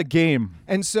prices. What a game.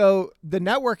 And so the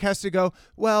network has to go,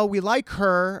 well, we like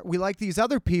her. We like these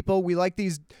other people. We like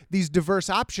these diverse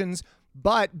options.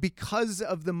 But because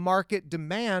of the market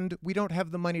demand, we don't have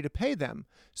the money to pay them.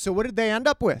 So what did they end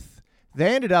up with?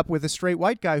 They ended up with a straight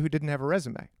white guy who didn't have a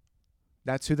resume.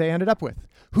 That's who they ended up with,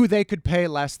 who they could pay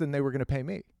less than they were going to pay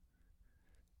me.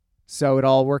 So it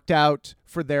all worked out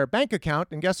for their bank account.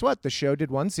 And guess what? The show did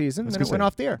one season and then it went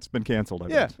off the air. It's been canceled.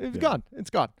 It's gone.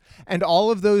 It's gone. And all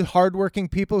of those hardworking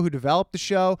people who developed the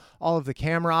show, all of the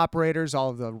camera operators, all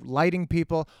of the lighting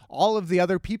people, all of the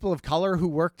other people of color who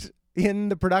worked in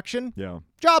the production,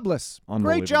 jobless.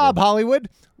 Great job, Hollywood.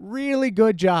 Really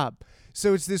good job.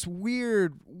 So it's this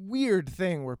weird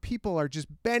thing where people are just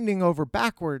bending over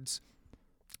backwards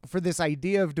for this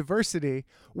idea of diversity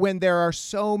when there are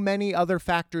so many other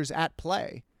factors at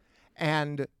play.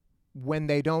 And when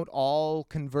they don't all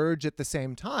converge at the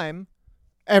same time,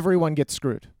 everyone gets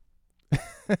screwed.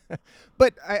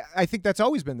 But I think that's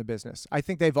always been the business. I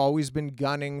think they've always been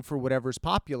gunning for whatever's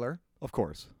popular. Of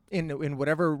course. In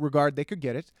whatever regard they could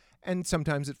get it. And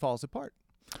sometimes it falls apart.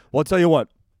 Well, I'll tell you what.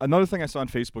 Another thing I saw on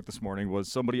Facebook this morning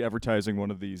was somebody advertising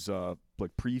one of these like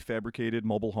prefabricated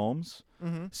mobile homes.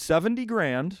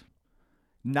 $70,000,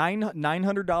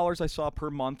 $900 I saw per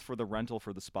month for the rental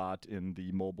for the spot in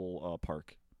the mobile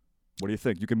park. What do you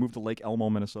think? You can move to Lake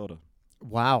Elmo, Minnesota.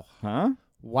 Wow. Huh?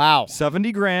 Wow.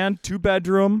 $70,000,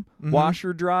 2-bedroom,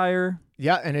 washer, dryer.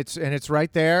 Yeah, and it's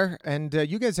right there. And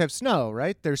you guys have snow,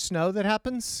 right? There's snow that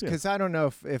happens? Because I don't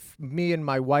know if me and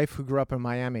my wife, who grew up in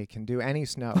Miami, can do any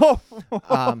snow.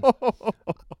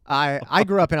 I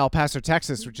grew up in El Paso,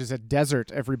 Texas, which is a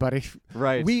desert, everybody.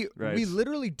 Right. We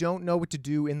literally don't know what to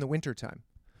do in the wintertime.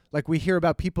 Like we hear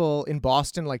about people in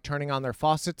Boston like turning on their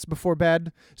faucets before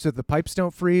bed so that the pipes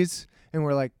don't freeze. And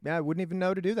we're like, I wouldn't even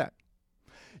know to do that.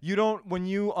 You don't, when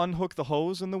you unhook the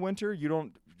hose in the winter, you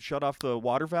don't shut off the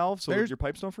water valve so your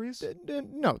pipes don't freeze?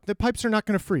 No, the pipes are not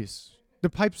going to freeze. The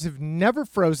pipes have never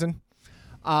frozen.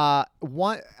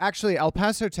 Actually, El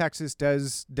Paso, Texas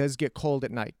does get cold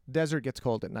at night. Desert gets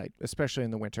cold at night, especially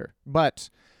in the winter. But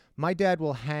my dad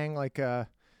will hang like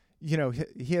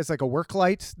he has like a work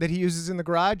light that he uses in the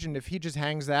garage, and if he just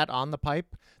hangs that on the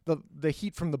pipe, the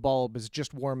heat from the bulb is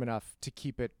just warm enough to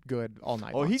keep it good all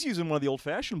night. Oh, he's using one of the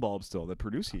old-fashioned bulbs still that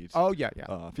produce heat. Oh yeah.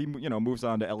 If he moves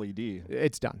on to LED,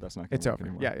 it's done. That's not. It's over.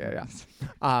 Anymore. Yeah.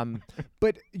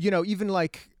 But even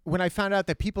like when I found out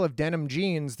that people have denim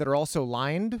jeans that are also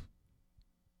lined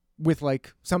with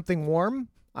like something warm,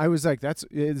 I was like,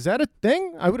 is that a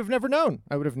thing? I would have never known.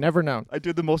 I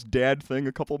did the most dad thing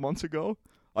a couple months ago.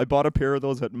 I bought a pair of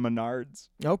those at Menards.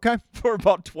 Okay. For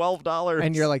about $12.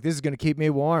 And you're like, this is going to keep me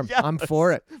warm. Yes. I'm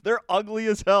for it. They're ugly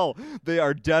as hell. They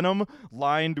are denim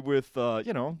lined with,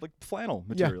 like flannel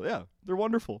material. Yeah. They're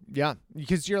wonderful. Yeah.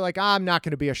 Because you're like, I'm not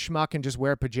going to be a schmuck and just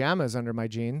wear pajamas under my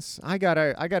jeans. I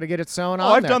gotta get it sewn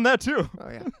on. I've done that too. Oh,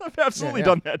 yeah. I've absolutely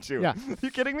done that too. Yeah. Are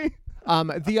you kidding me?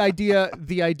 The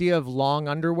idea of long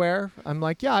underwear. I'm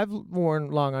like, yeah, I've worn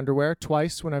long underwear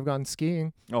twice when I've gone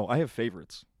skiing. Oh, I have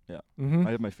favorites. Yeah. Mm-hmm.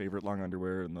 I have my favorite long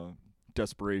underwear and the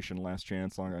Desperation Last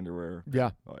Chance long underwear.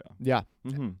 Yeah. Oh, yeah.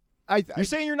 Yeah. Mm-hmm. You're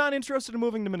saying you're not interested in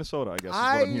moving to Minnesota, I guess, is what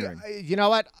I'm hearing. You know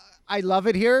what? I love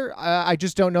it here. I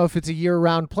just don't know if it's a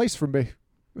year-round place for me.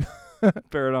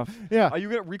 Fair enough. Yeah. Are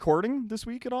you recording this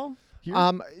week at all? Here?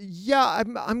 Yeah,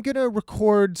 I'm gonna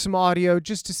record some audio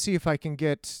just to see if I can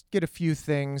get a few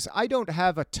things. I don't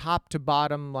have a top to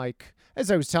bottom, like, as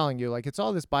I was telling you, like it's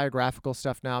all this biographical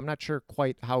stuff now. I'm not sure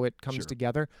quite how it comes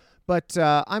together, but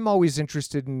I'm always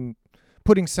interested in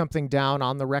putting something down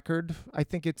on the record. I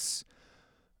think it's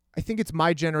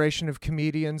my generation of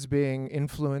comedians being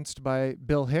influenced by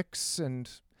Bill Hicks, and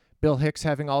Bill Hicks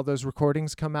having all those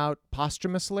recordings come out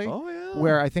posthumously. Oh yeah.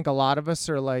 Where I think a lot of us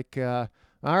are like, all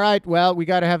right, well, we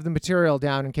got to have the material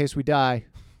down in case we die.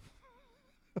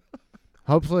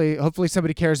 Hopefully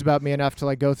somebody cares about me enough to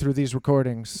like go through these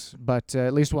recordings, but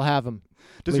at least we'll have them.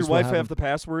 Does your wife have the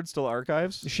password still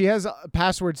archives? She has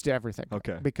passwords to everything.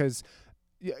 Okay. Because,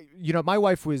 my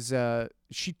wife was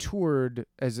she toured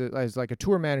as like a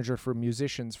tour manager for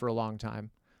musicians for a long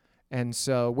time, and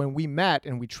so when we met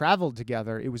and we traveled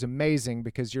together, it was amazing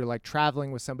because you're like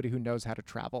traveling with somebody who knows how to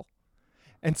travel,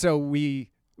 and so we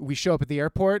show up at the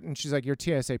airport and she's like, "You're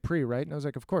TSA pre, right?" And I was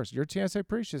like, "Of course, you're TSA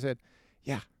pre." She said,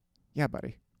 "Yeah,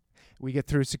 buddy." We get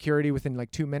through security within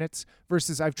like 2 minutes.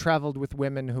 Versus I've traveled with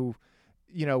women who,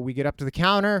 we get up to the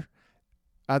counter,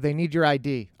 they need your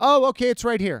ID. Oh, okay, it's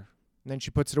right here. And then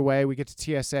she puts it away. We get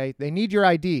to TSA. They need your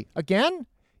ID again.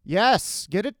 Yes,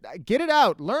 get it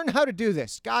out. Learn how to do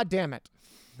this. God damn it.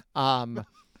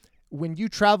 When you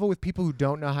travel with people who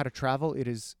don't know how to travel, it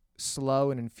is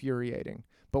slow and infuriating.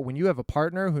 But when you have a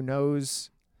partner who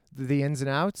knows the ins and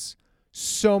outs,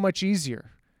 so much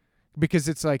easier. Because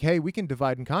it's like, hey, we can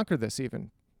divide and conquer this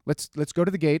even. Let's go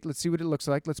to the gate. Let's see what it looks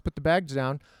like. Let's put the bags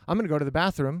down. I'm going to go to the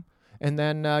bathroom. And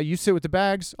then you sit with the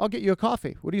bags. I'll get you a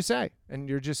coffee. What do you say? And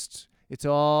it's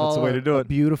all That's the way to do it.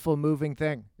 Beautiful moving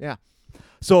thing. Yeah.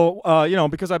 So,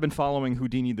 because I've been following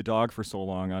Houdini the dog for so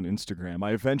long on Instagram,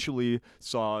 I eventually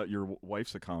saw your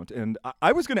wife's account. And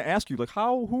I was going to ask you, like,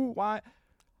 how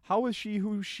is she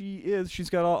who she is? She's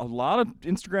got a lot of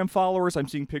Instagram followers. I'm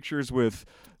seeing pictures with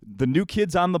the new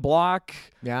kids on the block.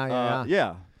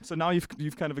 Yeah. So now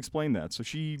you've kind of explained that. So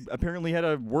she apparently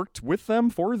had worked with them,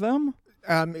 for them.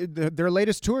 Their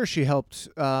latest tour, she helped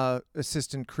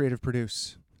assistant creative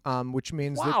produce, which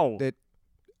means that.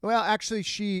 Well,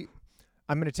 actually,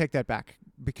 I'm going to take that back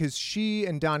because she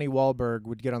and Donnie Wahlberg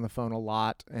would get on the phone a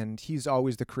lot, and he's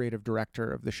always the creative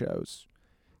director of the shows,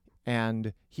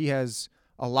 and he has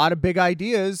a lot of big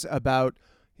ideas about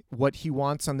what he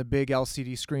wants on the big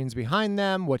LCD screens behind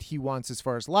them, what he wants as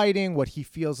far as lighting, what he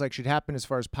feels like should happen as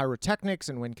far as pyrotechnics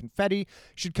and when confetti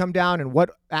should come down and what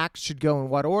acts should go in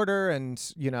what order. And,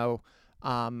 he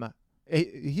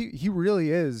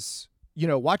really is,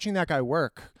 watching that guy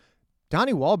work,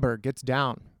 Donnie Wahlberg gets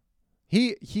down.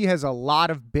 He has a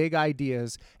lot of big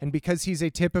ideas, and because he's a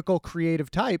typical creative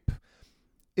type,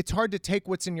 it's hard to take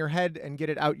what's in your head and get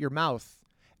it out your mouth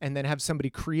and then have somebody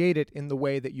create it in the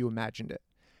way that you imagined it.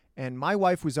 And my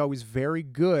wife was always very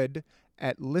good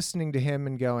at listening to him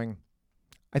and going,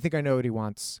 I think I know what he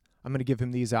wants. I'm going to give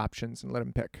him these options and let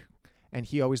him pick. And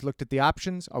he always looked at the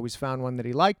options, always found one that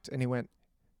he liked, and he went,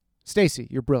 Stacy,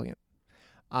 you're brilliant.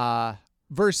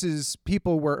 Versus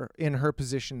people were in her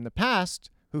position in the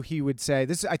past who he would say,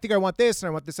 I think I want this, and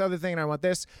I want this other thing, and I want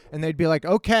this. And they'd be like,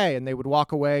 okay. And they would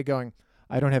walk away going,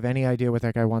 I don't have any idea what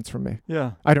that guy wants from me.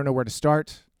 Yeah. I don't know where to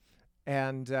start.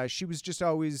 And she was just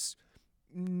always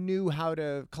knew how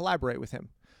to collaborate with him.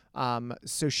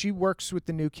 So she works with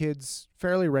the new kids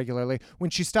fairly regularly. When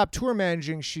she stopped tour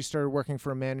managing, she started working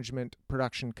for a management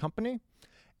production company,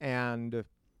 and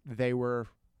they were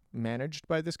managed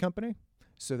by this company.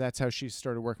 So that's how she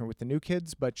started working with the new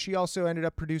kids. But she also ended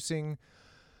up producing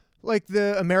like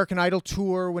the American Idol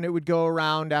tour when it would go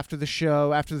around after the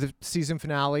show, after the season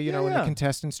finale, when the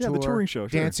contestants tour. Yeah, the touring show,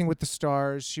 sure. Dancing with the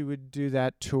Stars, she would do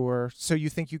that tour. So You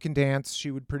Think You Can Dance, she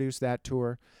would produce that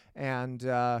tour. And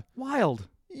wild.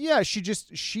 Yeah,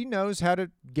 she knows how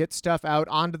to get stuff out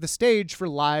onto the stage for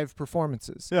live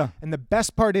performances. Yeah. And the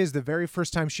best part is the very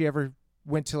first time she ever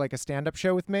went to like a stand-up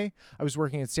show with me, I was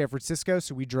working in San Francisco,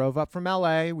 so we drove up from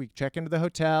LA, we check into the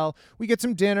hotel, we get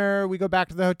some dinner, we go back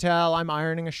to the hotel, I'm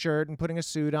ironing a shirt and putting a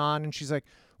suit on, and she's like,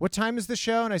 what time is the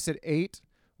show? And I said, 8.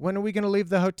 When are we going to leave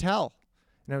the hotel?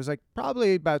 And I was like,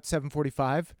 probably about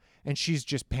 7:45, and she's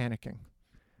just panicking.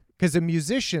 Because a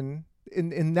musician,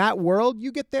 in that world,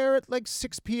 you get there at like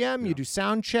 6 p.m., you do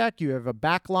sound check, you have a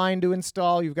back line to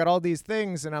install, you've got all these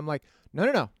things, and I'm like,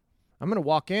 no. I'm going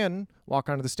to walk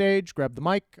onto the stage, grab the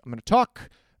mic, I'm going to talk,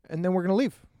 and then we're going to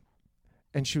leave.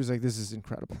 And she was like, this is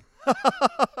incredible.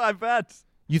 I bet.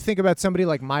 You think about somebody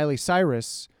like Miley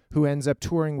Cyrus, who ends up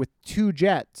touring with 2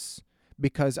 jets,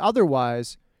 because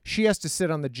otherwise she has to sit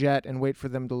on the jet and wait for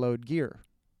them to load gear.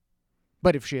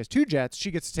 But if she has 2 jets, she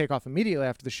gets to take off immediately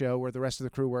after the show where the rest of the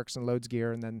crew works and loads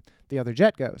gear, and then the other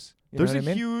jet goes. There's a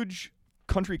huge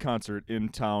country concert in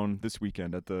town this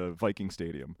weekend at the Viking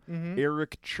Stadium. Mm-hmm.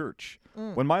 Eric Church.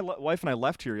 When my wife and I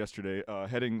left here yesterday,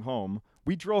 heading home,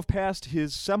 we drove past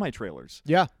his semi-trailers.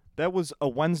 Yeah. That was a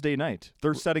Wednesday night.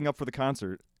 They're setting up for the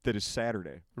concert that is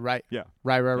Saturday. Right. Yeah.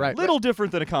 Right. Little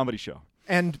different than a comedy show.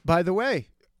 And by the way,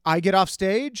 I get off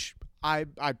stage, I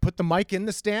put the mic in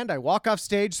the stand, I walk off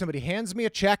stage, somebody hands me a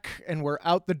check, and we're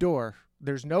out the door.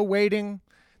 There's no waiting.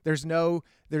 There's no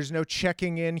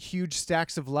checking in huge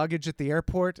stacks of luggage at the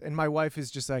airport. And my wife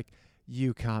is just like,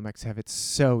 you comics have it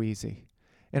so easy.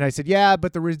 And I said, yeah,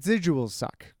 but the residuals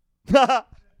suck.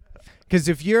 Because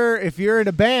if you're in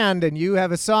a band and you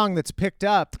have a song that's picked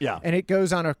up Yeah. and it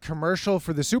goes on a commercial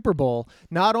for the Super Bowl,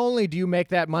 not only do you make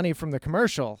that money from the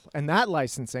commercial and that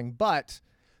licensing, but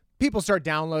people start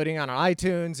downloading on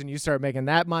iTunes and you start making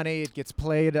that money. It gets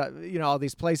played, all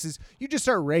these places. You just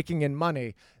start raking in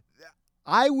money.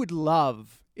 I would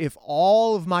love if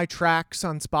all of my tracks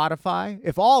on Spotify,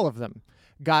 if all of them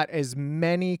got as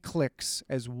many clicks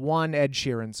as one Ed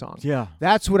Sheeran song. Yeah.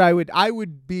 That's what I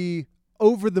would be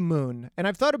over the moon. And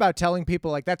I've thought about telling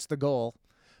people like that's the goal.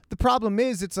 The problem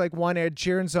is it's like one Ed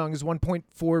Sheeran song is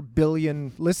 1.4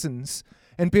 billion listens.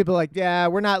 And people are like, yeah,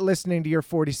 we're not listening to your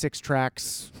 46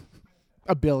 tracks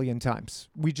a billion times.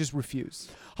 We just refuse.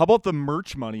 How about the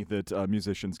merch money that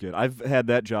musicians get? I've had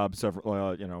that job several,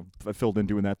 I filled in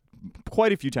doing that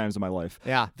quite a few times in my life.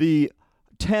 Yeah. The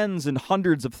tens and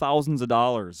hundreds of thousands of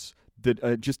dollars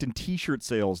that just in T-shirt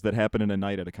sales that happen in a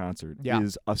night at a concert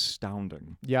is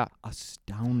astounding. Yeah.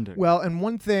 Astounding. Well, and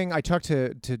one thing, I talked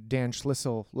to Dan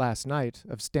Schlissel last night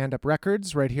of Stand Up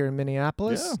Records right here in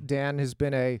Minneapolis. Yeah. Dan has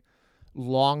been a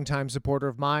longtime supporter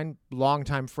of mine,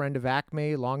 longtime friend of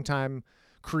Acme, longtime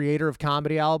creator of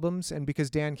comedy albums. And because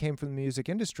Dan came from the music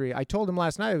industry, I told him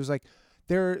last night, I was like,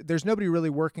 there's nobody really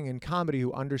working in comedy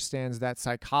who understands that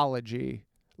psychology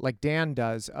like Dan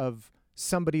does of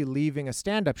somebody leaving a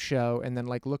stand-up show and then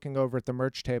like looking over at the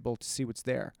merch table to see what's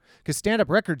there. Because Stand Up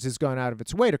Records has gone out of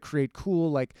its way to create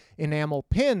cool like enamel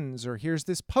pins, or here's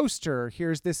this poster, or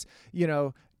here's this,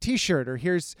 T-shirt, or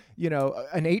here's, an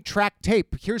 8-track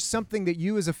tape. Here's something that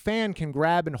you as a fan can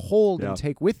grab and hold and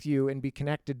take with you and be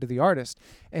connected to the artist.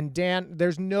 And Dan,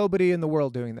 there's nobody in the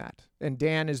world doing that. And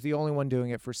Dan is the only one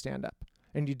doing it for stand-up.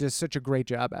 And he does such a great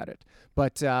job at it.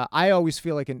 But I always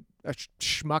feel like a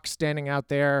schmuck standing out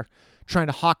there trying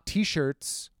to hawk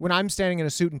T-shirts when I'm standing in a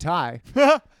suit and tie.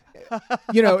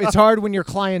 It's hard when your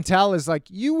clientele is like,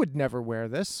 you would never wear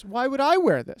this. Why would I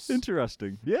wear this?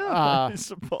 Interesting. Yeah, I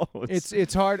suppose.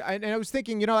 It's hard. And I was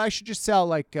thinking, I should just sell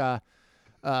like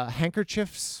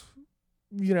handkerchiefs,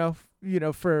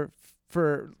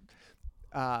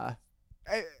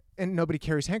 and nobody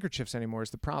carries handkerchiefs anymore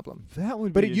is the problem. That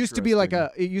would But be it used to be like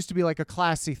a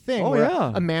classy thing where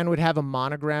a man would have a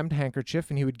monogrammed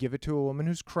handkerchief and he would give it to a woman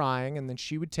who's crying, and then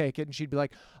she would take it and she'd be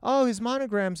like, oh, his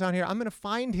monogram's on here. I'm going to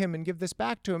find him and give this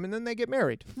back to him. And then they get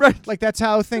married. Right. Like that's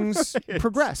how things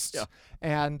progressed. Yeah.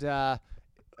 And,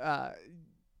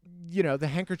 the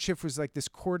handkerchief was like this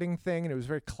courting thing and it was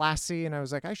very classy. And I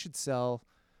was like, I should sell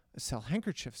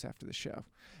handkerchiefs after the show.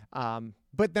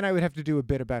 But then I would have to do a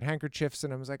bit about handkerchiefs,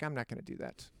 and I was like, I'm not going to do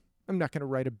that. I'm not going to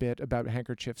write a bit about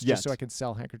handkerchiefs just so I can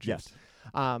sell handkerchiefs.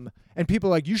 And people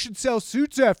are like, you should sell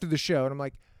suits after the show. And I'm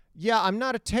like, yeah, I'm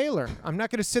not a tailor. I'm not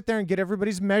going to sit there and get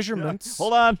everybody's measurements.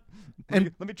 Hold on.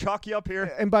 Let me chalk you up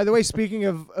here. And by the way, speaking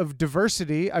of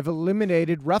diversity, I've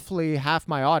eliminated roughly half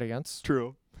my audience.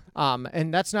 True.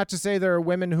 And that's not to say there are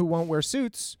women who won't wear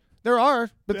suits. There are,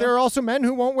 but there are also men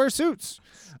who won't wear suits.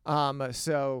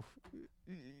 So,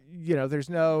 there's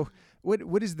no...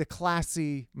 What is the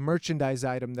classy merchandise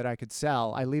item that I could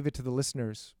sell? I leave it to the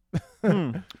listeners.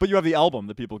 But you have the album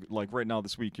that people like right now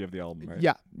this week. You have the album, right?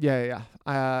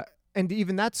 Yeah. And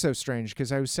even that's so strange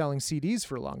because I was selling CDs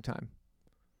for a long time.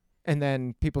 And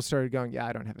then people started going, yeah,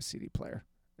 I don't have a CD player.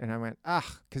 And I went,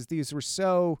 because these were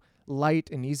so light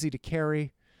and easy to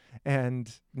carry.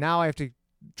 And now I have to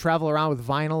travel around with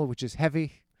vinyl, which is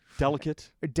heavy.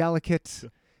 Delicate.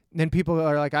 And then people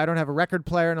are like, I don't have a record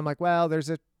player. And I'm like, well, there's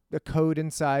a code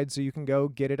inside so you can go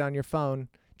get it on your phone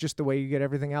just the way you get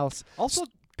everything else. Also,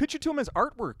 pitch it to him as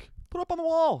artwork. Put it up on the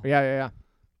wall. Yeah.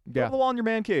 Put it on the wall in your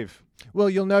man cave. Well,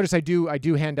 you'll notice I do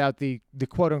hand out the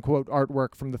quote-unquote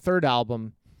artwork from the third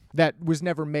album that was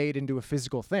never made into a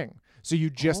physical thing. So you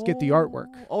just get the artwork.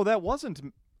 Oh, that wasn't...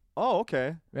 Oh,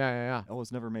 okay. Yeah. Oh,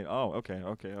 it's never made... Oh, okay.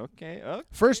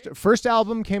 First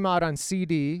album came out on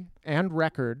CD and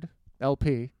record,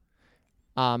 LP.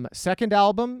 Second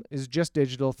album is just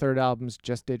digital. Third album's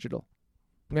just digital.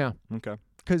 Yeah. Okay.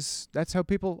 Because that's how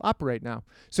people operate now.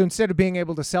 So instead of being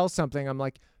able to sell something, I'm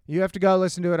like, you have to go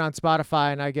listen to it on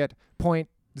Spotify, and I get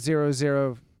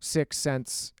 0.006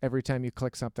 cents every time you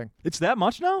click something. It's that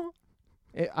much now?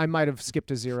 I might have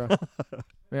skipped a zero.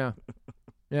 Yeah.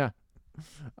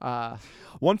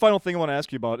 One final thing I want to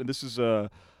ask you about, and this is...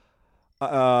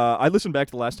 I listened back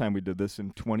to the last time we did this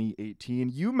in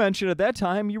 2018. You mentioned at that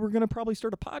time you were going to probably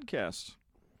start a podcast.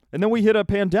 And then we hit a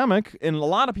pandemic, and a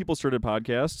lot of people started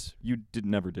podcasts. You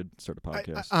never did start a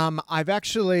podcast. I've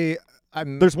actually.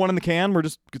 There's one in the can.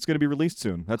 It's going to be released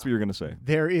soon. That's what you're going to say.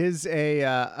 There is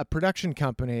a production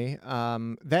company.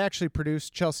 They actually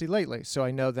produced Chelsea Lately, so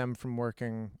I know them from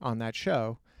working on that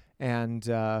show. And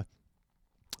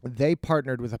they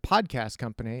partnered with a podcast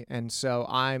company, and so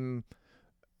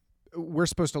we're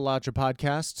supposed to launch a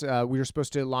podcast. We were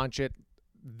supposed to launch it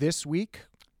this week.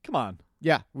 Come on.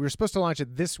 Yeah, we were supposed to launch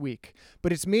it this week,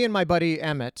 but it's me and my buddy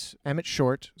Emmett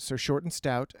Short, so Short and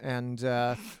Stout, and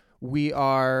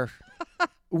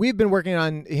we've been working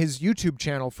on his YouTube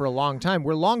channel for a long time.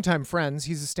 We're longtime friends.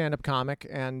 He's a stand-up comic,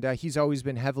 and he's always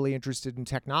been heavily interested in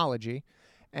technology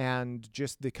and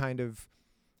just the kind of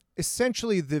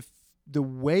essentially the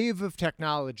wave of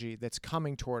technology that's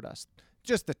coming toward us,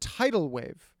 just the tidal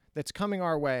wave that's coming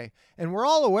our way, and we're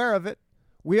all aware of it.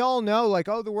 We all know, like,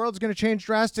 oh, the world's going to change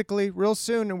drastically real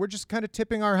soon, and we're just kind of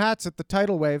tipping our hats at the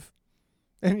tidal wave.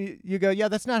 And you go, yeah,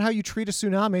 that's not how you treat a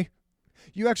tsunami.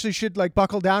 You actually should, like,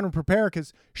 buckle down and prepare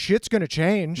because shit's going to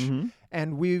change. Mm-hmm.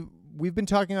 And we've been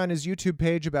talking on his YouTube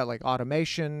page about, like,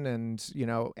 automation and,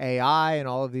 AI and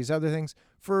all of these other things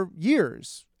for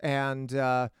years. And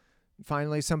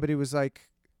finally somebody was like,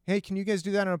 hey, can you guys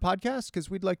do that on a podcast? Because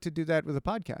we'd like to do that with a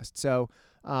podcast. So,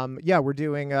 we're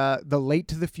doing the Late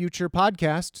to the Future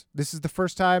podcast. This is the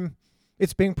first time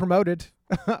it's being promoted.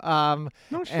 No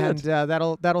shit. And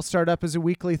that'll start up as a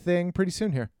weekly thing pretty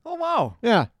soon here. Oh, wow.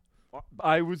 Yeah.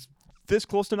 I was this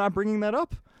close to not bringing that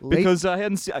up Late- because I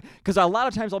hadn't seen. Because a lot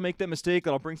of times I'll make that mistake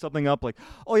that I'll bring something up like,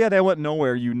 oh yeah, that went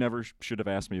nowhere. You never should have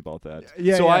asked me about that.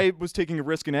 Yeah, so yeah. I was taking a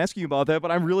risk in asking you about that, but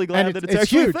I'm really glad And that it's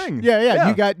actually huge. a thing.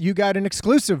 Yeah. You got an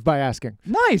exclusive by asking.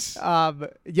 Nice.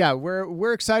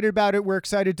 We're excited about it. We're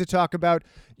excited to talk about,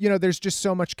 there's just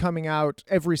so much coming out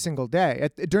every single day.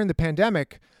 During the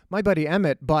pandemic, my buddy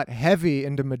Emmett bought heavy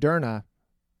into Moderna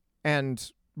and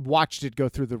watched it go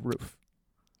through the roof.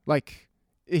 Like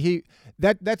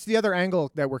that's the other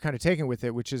angle that we're kind of taking with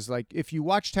it, which is like, if you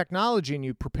watch technology and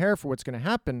you prepare for what's going to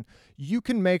happen, you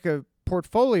can make a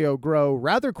portfolio grow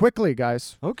rather quickly,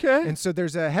 guys. Okay. And so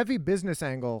there's a heavy business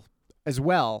angle as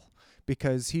well,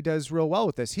 because he does real well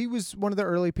with this. He was one of the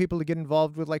early people to get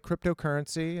involved with like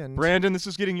cryptocurrency. And Brandon, this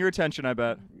is getting your attention, I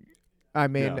bet. I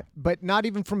mean, Yeah. but not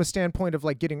even from a standpoint of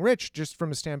like getting rich, just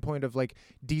from a standpoint of like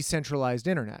decentralized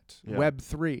internet, Yeah.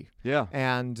 Web3. Yeah.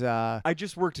 And I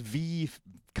just worked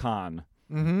VCon,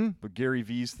 the Gary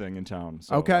V's thing in town.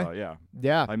 So, Okay.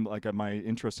 yeah. I'm like my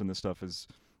interest in this stuff is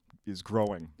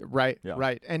growing. Right, Yeah.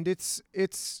 right. And it's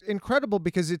incredible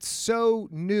because it's so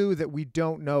new that we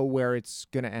don't know where it's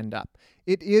going to end up.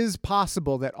 It is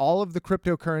possible that all of the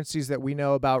cryptocurrencies that we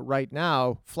know about right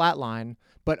now flatline,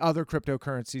 but other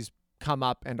cryptocurrencies come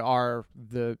up and are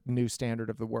the new standard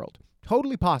of the world.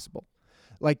 Totally possible.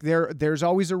 Like there's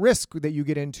always a risk that you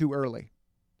get in too early.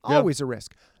 Yeah. Always a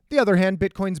risk. The other hand,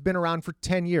 Bitcoin's been around for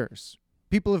 10 years.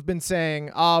 People have been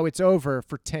saying, oh, it's over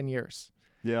for 10 years.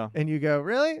 Yeah. And you go,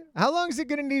 really? How long is it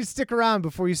going to need to stick around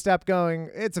before you stop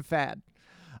going, it's a fad?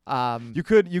 You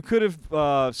could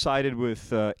have sided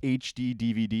with HD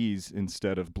DVDs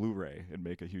instead of Blu-ray and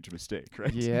make a huge mistake,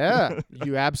 right? Yeah,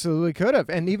 you absolutely could have.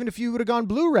 And even if you would have gone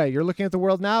Blu-ray, you're looking at the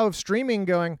world now of streaming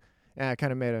going, I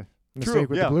kind of made a mistake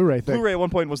with the Blu-ray thing. Blu-ray at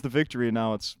one point was the victory, and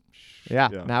now it's Yeah,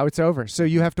 now it's over. So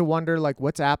you have to wonder, like,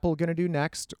 what's Apple going to do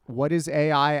next? What is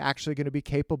AI actually going to be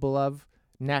capable of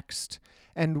next?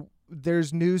 And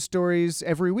there's news stories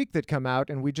every week that come out,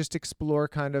 and we just explore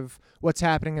kind of what's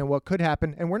happening and what could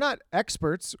happen. And we're not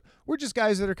experts. We're just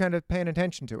guys that are kind of paying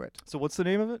attention to it. So what's the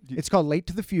name of it? It's called Late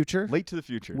to the Future. Late to the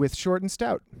Future. With Short and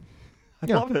Stout. I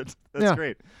Yeah. love it. That's Yeah.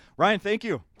 great. Ryan, thank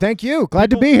you. Thank you. Glad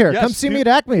to People- be here. yes, Come see me at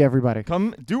Acme, everybody.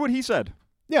 Come do what he said.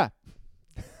 Yeah.